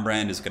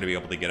 Farmbrand is going to be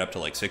able to get up to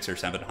like 600 or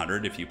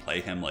 700 if you play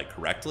him like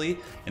correctly.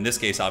 In this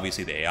case,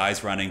 obviously the AI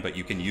is running, but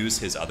you can use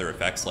his other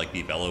effects like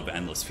the Bellow of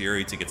Endless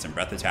Fury to get some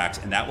breath attacks,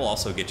 and that will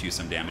also get you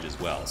some damage as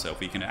well. So if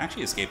we can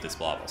actually escape this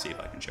blob, I'll see if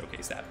I can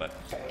showcase that. But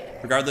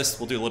regardless,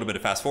 we'll do a little bit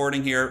of fast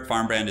forwarding here.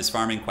 Farmbrand is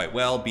farming quite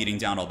well, beating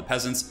down all the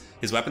peasants.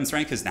 His weapon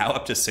strength is now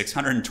up to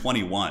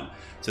 621.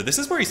 So this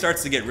is where he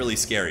starts to get really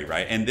scary,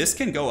 right? And this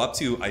can go up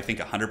to, I think,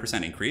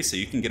 100% increase, so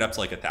you can get up to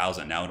like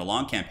 1,000. Now, in a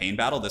long campaign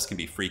battle, this can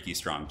be freaky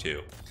strong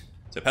too.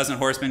 So Peasant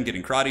Horseman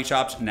getting karate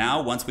chopped.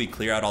 Now, once we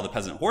clear out all the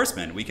Peasant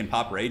Horsemen, we can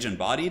pop Rage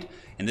Embodied,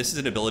 and this is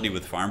an ability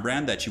with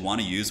Farmbrand that you want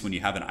to use when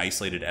you have an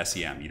isolated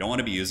SEM. You don't want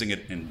to be using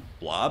it in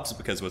blobs,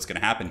 because what's going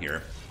to happen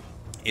here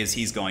is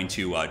he's going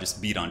to just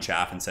beat on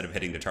chaff instead of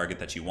hitting the target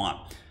that you want.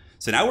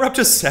 So now we're up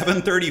to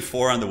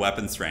 734 on the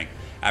weapon strength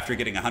after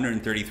getting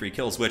 133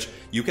 kills, which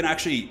you can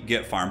actually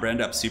get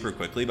Farmbrand up super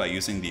quickly by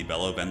using the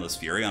Bellow of Endless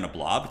Fury on a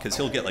blob, because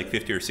he'll get like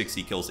 50 or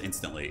 60 kills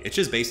instantly. It's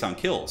just based on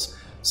kills.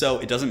 So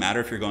it doesn't matter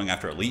if you're going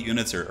after elite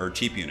units or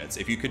cheap units.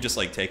 If you could just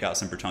like take out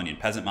some Bretonnian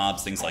peasant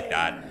mobs, things like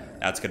that,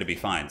 that's going to be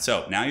fine.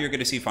 So now you're going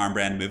to see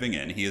Farmbrand moving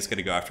in. He is going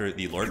to go after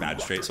the Lord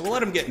Magistrate. So we'll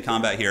let him get in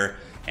combat here.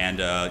 And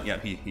yeah,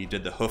 he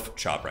did the hoof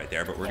chop right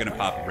there, but we're going to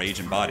pop Rage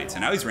Embodied. So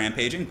now he's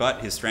rampaging,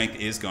 but his strength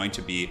is going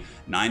to be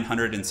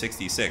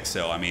 966.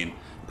 So, I mean,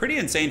 pretty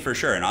insane for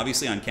sure. And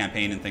obviously on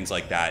campaign and things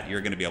like that,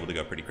 you're going to be able to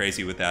go pretty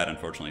crazy with that.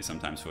 Unfortunately,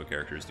 sometimes foe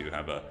characters do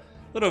have a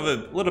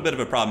little bit of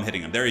a problem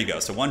hitting him. There you go.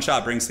 So one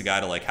shot brings the guy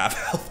to like half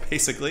health,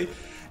 basically.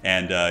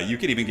 And you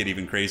can even get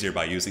even crazier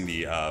by using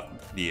the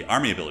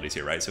army abilities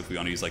here, right? So if we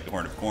want to use like the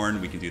Horn of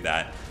Khorne, we can do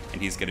that,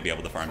 and he's going to be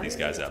able to farm these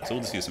guys up. So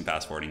we'll just do some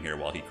fast forwarding here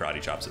while he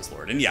karate chops his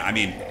lord. And yeah, I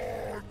mean,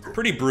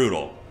 pretty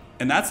brutal.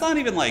 And that's not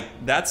even like,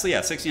 that's, yeah,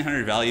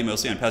 1600 value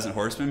mostly on Peasant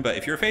Horsemen, but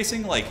if you're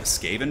facing like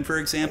Skaven, for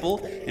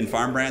example, and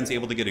Farmbrand's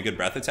able to get a good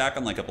breath attack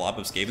on like a blob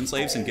of Skaven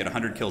slaves and get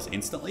 100 kills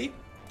instantly,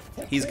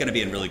 he's going to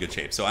be in really good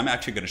shape. So I'm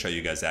actually going to show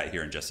you guys that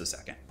here in just a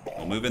second.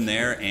 We'll move in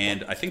there,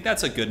 and I think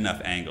that's a good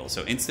enough angle.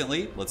 So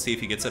instantly, let's see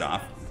if he gets it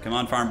off. Come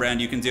on,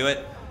 Farmbrand, you can do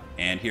it.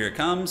 And here it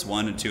comes,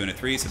 1, a 2, and a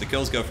 3. So the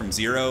kills go from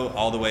 0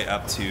 all the way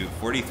up to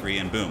 43,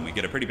 and boom, we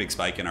get a pretty big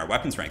spike in our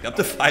weapon strength, up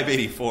to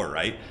 584,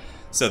 right?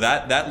 So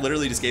that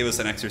literally just gave us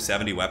an extra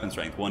 70 weapon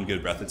strength, 1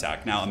 good breath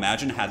attack. Now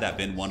imagine had that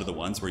been one of the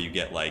ones where you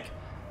get like,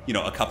 you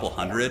know, a couple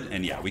hundred,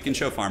 and yeah, we can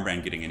show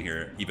Farmbrand getting in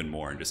here even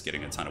more and just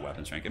getting a ton of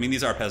weapon strength. I mean,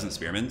 these are peasant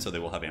spearmen, so they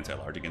will have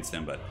anti-large against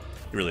him, but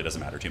it really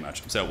doesn't matter too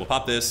much. So we'll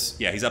pop this.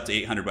 Yeah, he's up to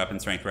 800 weapon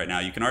strength right now.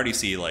 You can already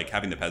see like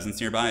having the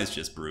peasants nearby is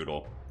just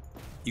brutal.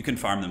 You can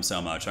farm them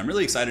so much. I'm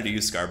really excited to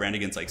use Scarbrand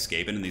against like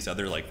Skaven and these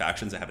other like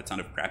factions that have a ton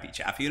of crappy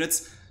chaff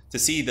units to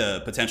see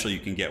the potential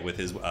you can get with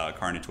his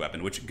Carnage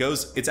weapon, which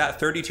goes, it's at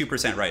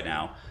 32% right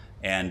now,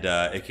 and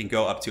it can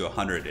go up to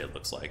 100, it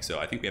looks like. So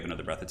I think we have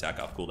another breath attack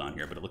off cooldown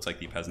here, but it looks like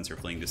the peasants are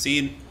fleeing the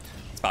scene.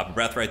 Let's pop a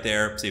breath right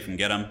there, see if we can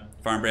get him.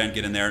 Farmbrand,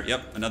 get in there.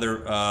 Yep,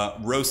 another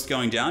roast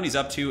going down. He's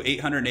up to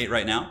 808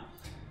 right now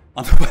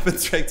on the weapon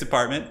strength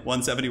department,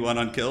 171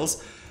 on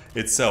kills.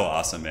 It's so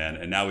awesome, man.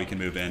 And now we can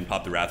move in,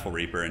 pop the Wrathful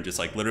Reaper, and just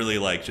like literally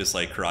like just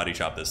like karate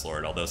chop this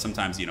lord. Although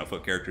sometimes, you know,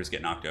 foot characters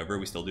get knocked over.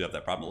 We still do have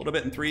that problem a little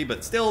bit in 3,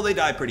 but still they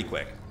die pretty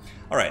quick.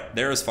 All right,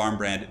 there is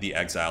Farmbrand the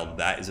Exiled.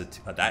 That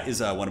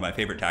is one of my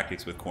favorite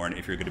tactics with Khorne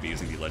if you're going to be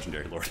using the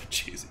Legendary Lord.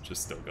 Jeez, it's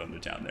just still going to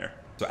town there.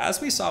 So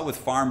as we saw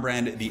with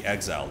Farmbrand the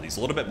Exiled, he's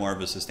a little bit more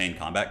of a sustained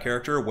combat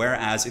character,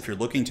 whereas if you're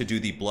looking to do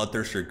the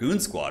Bloodthirster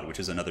Goon Squad, which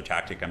is another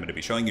tactic I'm going to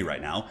be showing you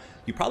right now,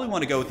 you probably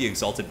want to go with the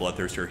Exalted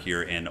Bloodthirster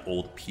here in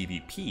old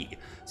PvP.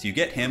 So you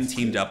get him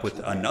teamed up with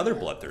another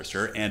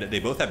Bloodthirster, and they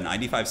both have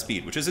 95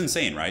 speed, which is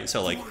insane, right?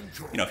 So like,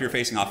 you know, if you're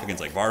facing off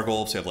against like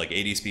Vargulfs who have like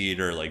 80 speed,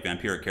 or like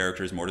vampiric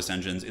characters, Mortis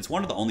Engines, it's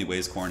one of the only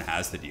ways Khorne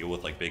has to deal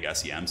with like big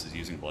SEMs is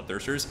using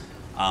Bloodthirsters.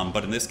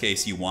 But in this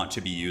case, you want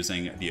to be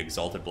using the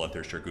Exalted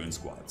Bloodthirster Goon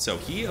Squad. So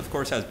he, of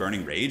course, has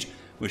Burning Rage,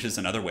 which is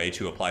another way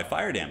to apply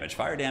fire damage.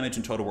 Fire damage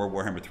in Total War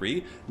Warhammer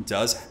 3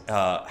 does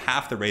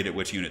half the rate at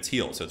which units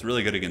heal, so it's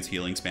really good against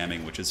healing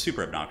spamming, which is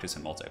super obnoxious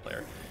in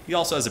multiplayer. He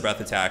also has a breath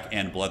attack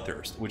and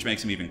bloodthirst, which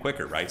makes him even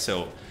quicker, right?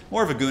 So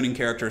more of a gooning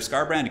character.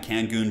 Scarbrand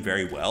can goon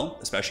very well,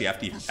 especially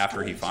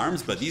after he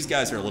farms, but these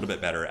guys are a little bit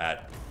better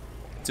at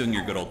doing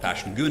your good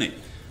old-fashioned gooning.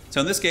 So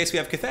in this case, we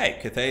have Cathay.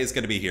 Cathay is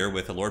going to be here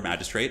with the Lord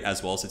Magistrate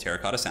as well as the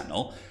Terracotta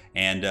Sentinel.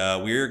 And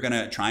we're going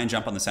to try and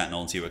jump on the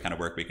Sentinel and see what kind of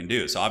work we can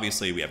do. So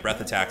obviously we have breath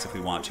attacks if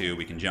we want to.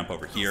 We can jump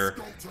over here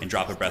and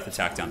drop a breath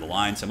attack down the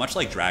line. So much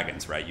like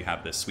dragons, right? You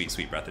have this sweet,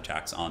 sweet breath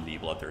attacks on the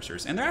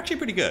Bloodthirsters. And they're actually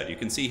pretty good. You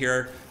can see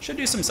here, should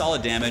do some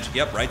solid damage.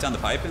 Yep, right down the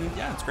pipe. And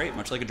yeah, it's great,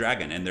 much like a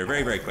dragon. And they're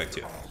very, very quick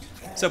too.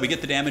 So we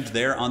get the damage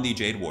there on the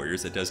Jade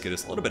Warriors. That does get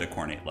us a little bit of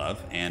Cornate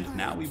love. And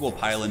now we will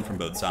pile in from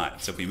both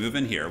sides. So if we move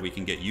in here, we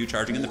can get you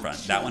charging in the front.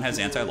 That one has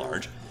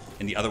anti-large.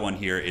 And the other one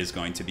here is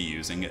going to be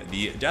using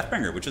the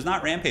Deathbringer, which does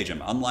not rampage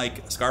him,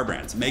 unlike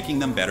Scarbrand's, making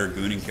them better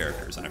gooning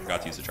characters. And I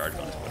forgot to use the charge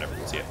bonus, but whatever,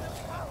 we'll see it.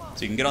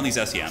 So you can get on these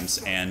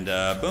SEMs, and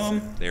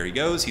boom, there he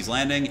goes. He's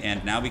landing,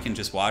 and now we can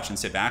just watch and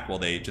sit back while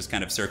they just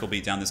kind of circle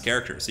beat down this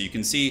character. So you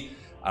can see,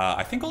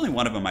 I think only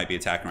one of them might be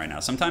attacking right now.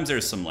 Sometimes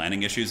there's some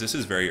landing issues. This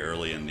is very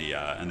early in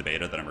the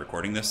beta that I'm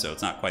recording this, so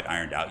it's not quite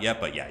ironed out yet.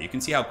 But yeah, you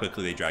can see how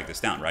quickly they drag this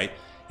down, right?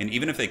 And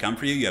even if they come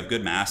for you, you have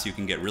good mass. You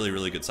can get really,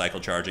 really good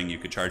cycle charging. You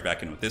could charge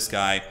back in with this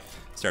guy,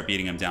 start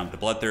beating him down with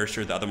the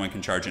Bloodthirster. The other one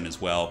can charge in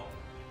as well.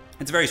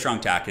 It's a very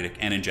strong tactic,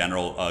 and in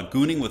general,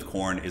 gooning with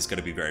Khorne is going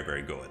to be very,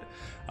 very good.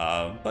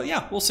 But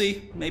yeah, we'll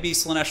see. Maybe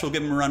Slaanesh will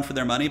give them a run for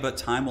their money, but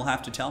time will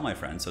have to tell, my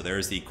friend. So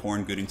there's the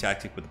Khorne gooning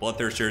tactic with the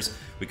Bloodthirsters.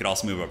 We could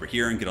also move over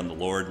here and get on the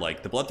Lord.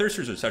 Like, the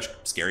Bloodthirsters are such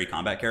scary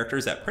combat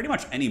characters that pretty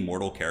much any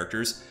mortal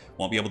characters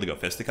won't be able to go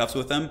fisticuffs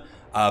with them.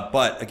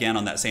 But again,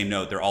 on that same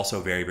note, they're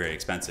also very, very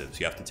expensive, so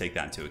you have to take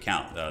that into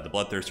account. The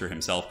Bloodthirster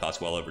himself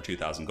costs well over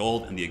 2,000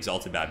 gold, and the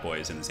Exalted Bad Boy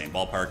is in the same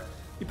ballpark.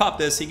 You pop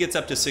this, he gets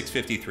up to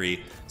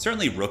 653.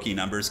 Certainly rookie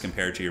numbers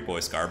compared to your boy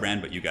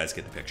Scarbrand, but you guys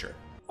get the picture.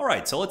 All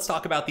right, so let's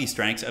talk about the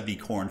strengths of the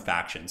Khorne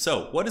faction.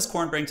 So what does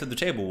Khorne bring to the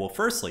table? Well,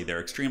 firstly,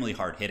 they're extremely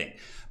hard hitting.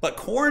 But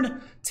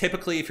Khorne,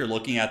 typically, if you're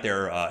looking at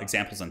their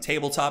examples on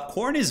tabletop,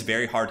 Khorne is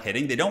very hard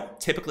hitting. They don't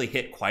typically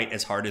hit quite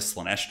as hard as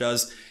Slaanesh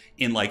does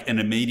in like an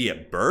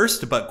immediate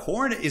burst, but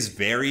Khorne is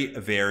very,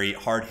 very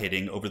hard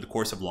hitting over the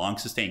course of long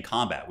sustained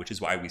combat, which is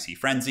why we see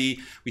Frenzy.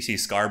 We see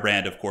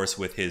Scarbrand, of course,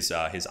 with his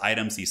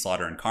items, the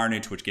Slaughter and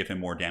Carnage, which give him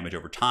more damage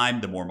over time,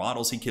 the more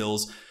models he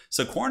kills.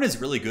 So Khorne is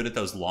really good at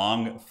those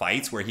long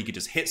fights where he could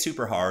just hit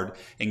super hard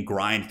and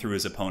grind through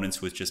his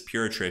opponents with just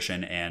pure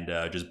attrition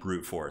and just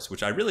brute force,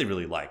 which I really,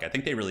 really like. I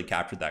think they really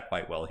captured that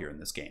quite well here in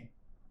this game.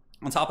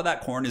 On top of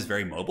that, Khorne is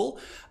very mobile.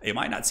 It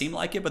might not seem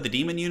like it, but the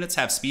demon units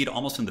have speed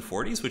almost in the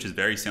 40s, which is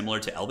very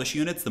similar to elvish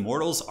units. The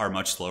mortals are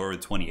much slower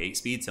with 28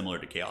 speed, similar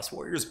to Chaos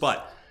Warriors,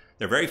 but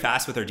They're very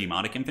fast with their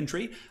demonic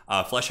infantry.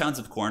 Fleshhounds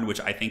of Khorne, which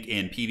I think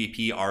in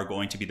PvP are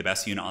going to be the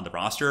best unit on the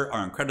roster,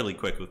 are incredibly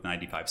quick with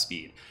 95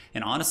 speed.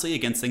 And honestly,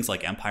 against things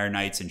like Empire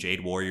Knights and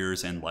Jade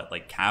Warriors and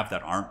like Cav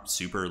that aren't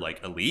super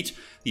like elite,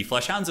 the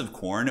Fleshhounds of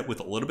Khorne with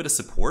a little bit of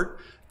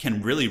support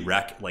can really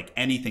wreck like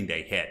anything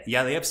they hit.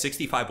 Yeah, they have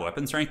 65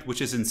 weapon strength,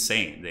 which is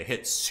insane. They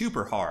hit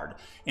super hard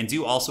and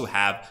do also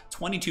have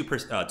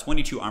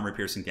 22 armor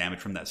piercing damage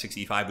from that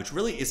 65, which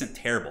really isn't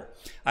terrible.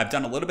 I've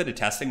done a little bit of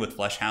testing with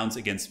Fleshhounds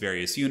against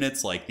various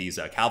units like these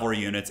cavalry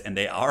units, and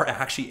they are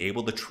actually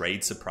able to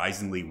trade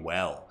surprisingly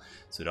well.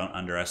 So don't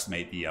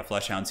underestimate the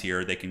Fleshhounds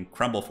here. They can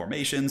crumble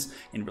formations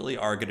and really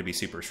are going to be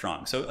super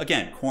strong. So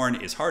again,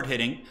 Khorne is hard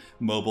hitting,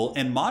 mobile,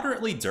 and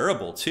moderately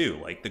durable too.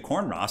 Like the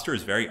Khorne roster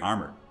is very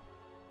armored.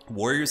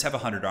 Warriors have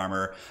 100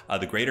 armor.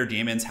 The Greater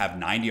Demons have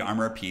 90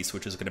 armor apiece,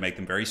 which is going to make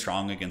them very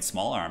strong against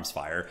small arms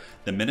fire.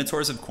 The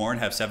Minotaurs of Khorne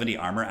have 70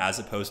 armor as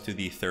opposed to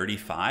the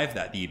 35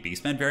 that the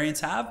Beastmen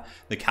variants have.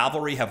 The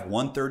Cavalry have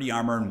 130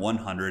 armor and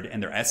 100,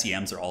 and their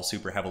SEMs are all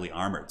super heavily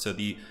armored. So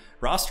the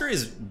roster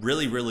is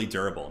really, really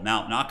durable.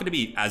 Now, not going to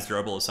be as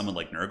durable as someone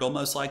like Nurgle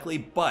most likely,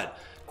 but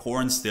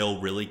Khorne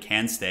still really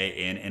can stay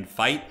in and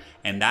fight,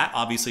 and that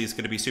obviously is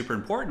going to be super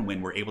important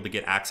when we're able to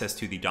get access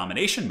to the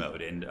domination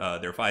mode, and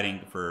they're fighting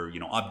for, you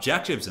know,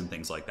 objectives and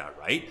things like that,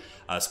 right?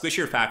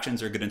 Squishier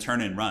factions are going to turn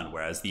and run,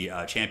 whereas the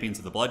champions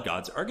of the Blood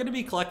Gods are going to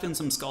be collecting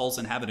some skulls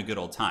and having a good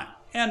old time.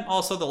 And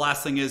also the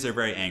last thing is they're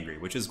very angry,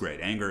 which is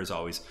great. Anger is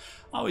always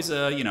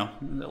you know,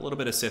 a little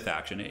bit of Sith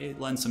action. It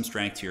lends some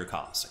strength to your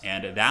cause,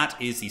 and that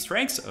is the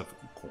strengths of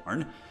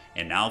Khorne.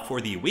 And now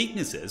for the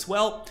weaknesses.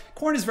 Well,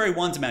 Khorne is very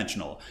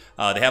one-dimensional.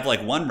 They have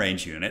like one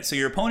range unit, so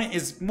your opponent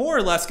is more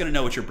or less going to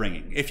know what you're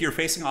bringing. If you're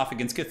facing off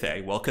against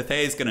Cathay, well,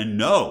 Cathay is going to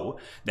know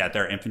that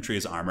their infantry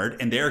is armored,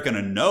 and they're going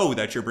to know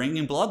that you're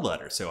bringing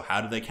Bloodletter. So how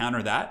do they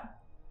counter that?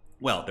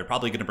 Well, they're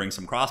probably going to bring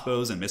some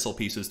crossbows and missile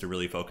pieces to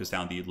really focus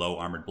down the low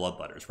armored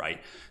Bloodletters,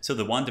 right? So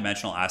the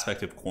one-dimensional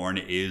aspect of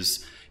Khorne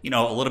is, you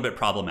know, a little bit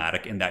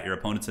problematic in that your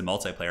opponents in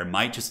multiplayer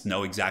might just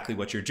know exactly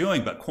what you're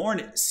doing, but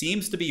Khorne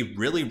seems to be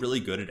really,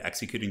 really good at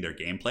executing their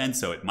game plan,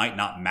 so it might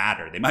not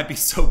matter. They might be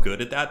so good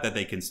at that that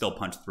they can still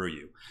punch through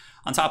you.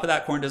 On top of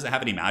that, Khorne doesn't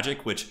have any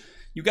magic, which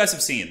you guys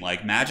have seen.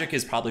 Like, magic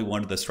is probably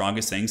one of the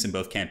strongest things in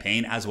both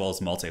campaign as well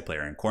as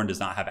multiplayer, and Khorne does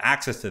not have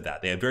access to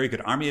that. They have very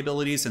good army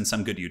abilities and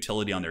some good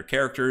utility on their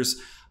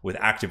characters with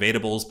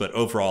activatables, but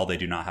overall they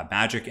do not have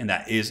magic, and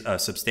that is a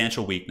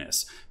substantial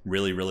weakness.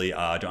 Really, really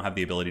don't have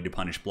the ability to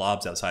punish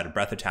blobs outside of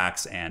breath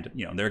attacks, and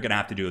you know, they're going to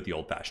have to do it the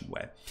old-fashioned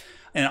way.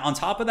 And on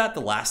top of that,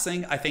 the last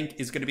thing I think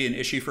is going to be an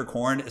issue for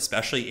Khorne,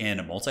 especially in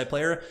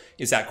multiplayer,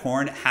 is that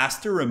Khorne has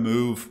to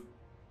remove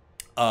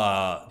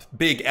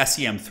big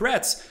SEM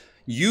threats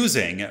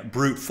using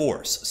brute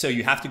force. So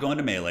you have to go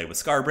into melee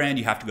with Farmbrand,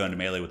 you have to go into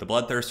melee with the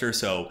Bloodthirster,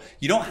 so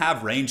you don't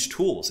have ranged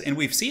tools. And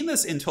we've seen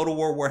this in Total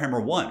War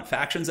Warhammer 1.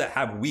 Factions that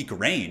have weak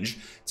range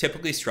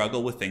typically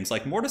struggle with things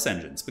like Mortis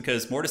Engines,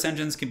 because Mortis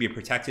Engines can be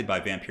protected by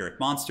vampiric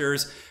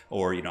monsters,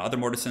 or, you know, other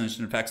Mortis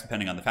Engine effects,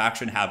 depending on the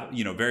faction, have,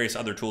 you know, various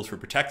other tools for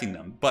protecting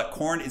them. But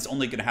Khorne is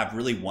only going to have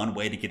really one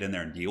way to get in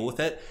there and deal with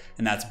it,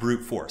 and that's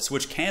brute force,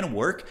 which can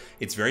work.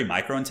 It's very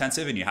micro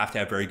intensive, and you have to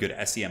have very good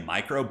SEM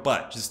micro,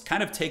 but just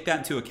kind of take that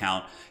into account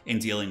in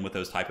dealing with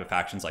those type of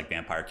factions like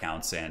vampire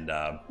counts and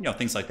you know,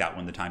 things like that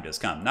when the time does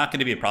come. Not going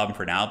to be a problem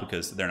for now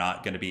because they're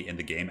not going to be in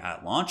the game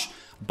at launch,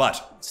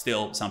 but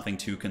still something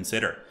to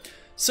consider.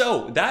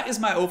 So that is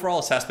my overall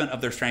assessment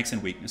of their strengths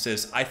and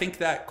weaknesses. I think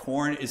that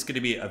Khorne is going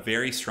to be a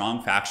very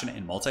strong faction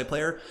in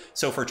multiplayer.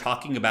 So if we're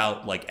talking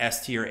about like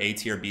S tier, A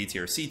tier, B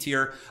tier, C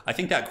tier, I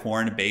think that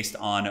Khorne, based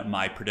on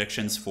my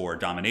predictions for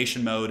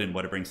domination mode and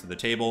what it brings to the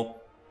table,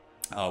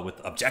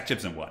 with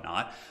objectives and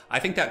whatnot, I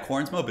think that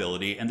Khorne's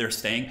mobility and their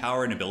staying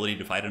power and ability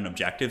to fight on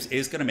objectives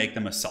is going to make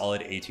them a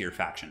solid A tier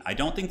faction. I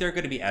don't think they're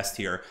going to be S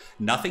tier.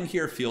 Nothing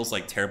here feels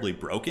like terribly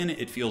broken.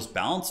 It feels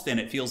balanced, and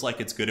it feels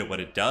like it's good at what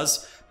it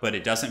does, but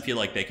it doesn't feel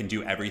like they can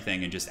do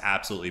everything and just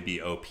absolutely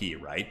be OP,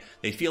 right?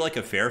 They feel like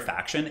a fair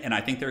faction, and I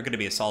think they're going to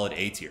be a solid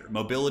A tier.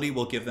 Mobility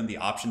will give them the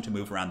option to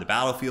move around the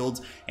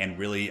battlefield and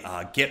really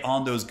get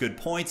on those good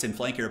points and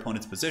flank your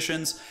opponent's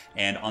positions.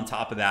 And on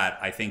top of that,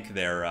 I think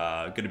they're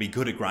going to be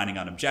good at grinding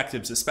on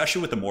objectives,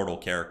 especially with the mortal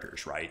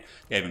characters, right?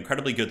 They have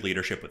incredibly good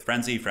leadership with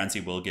Frenzy.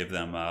 Frenzy will give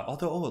them,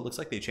 although, it looks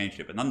like they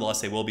changed it, but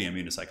nonetheless, they will be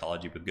immune to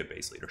psychology with good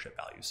base leadership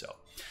value.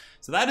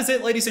 So that is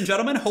it, ladies and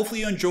gentlemen.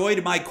 Hopefully you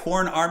enjoyed my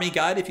Khorne army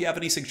guide. If you have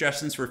any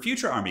suggestions for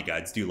future army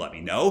guides, do let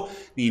me know.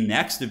 The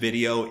next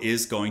video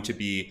is going to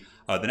be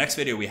the next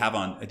video we have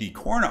on the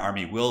Khorne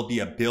army will be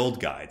a build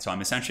guide. So I'm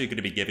essentially going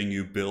to be giving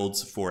you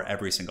builds for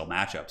every single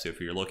matchup. So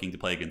if you're looking to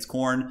play against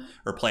Khorne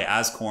or play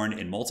as Khorne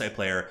in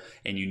multiplayer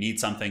and you need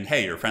something,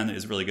 hey, your friend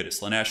is really good at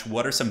Slaanesh,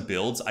 what are some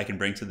builds I can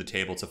bring to the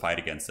table to fight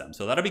against them?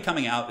 So that'll be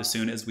coming out as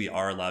soon as we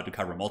are allowed to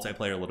cover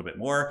multiplayer a little bit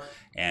more,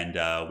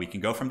 and we can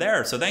go from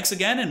there. So thanks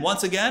again, and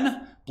once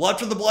again, blood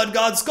for the Blood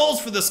God, skulls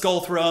for the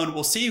Skull Throne.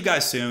 We'll see you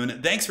guys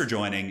soon. Thanks for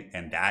joining,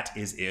 and that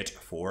is it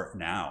for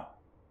now.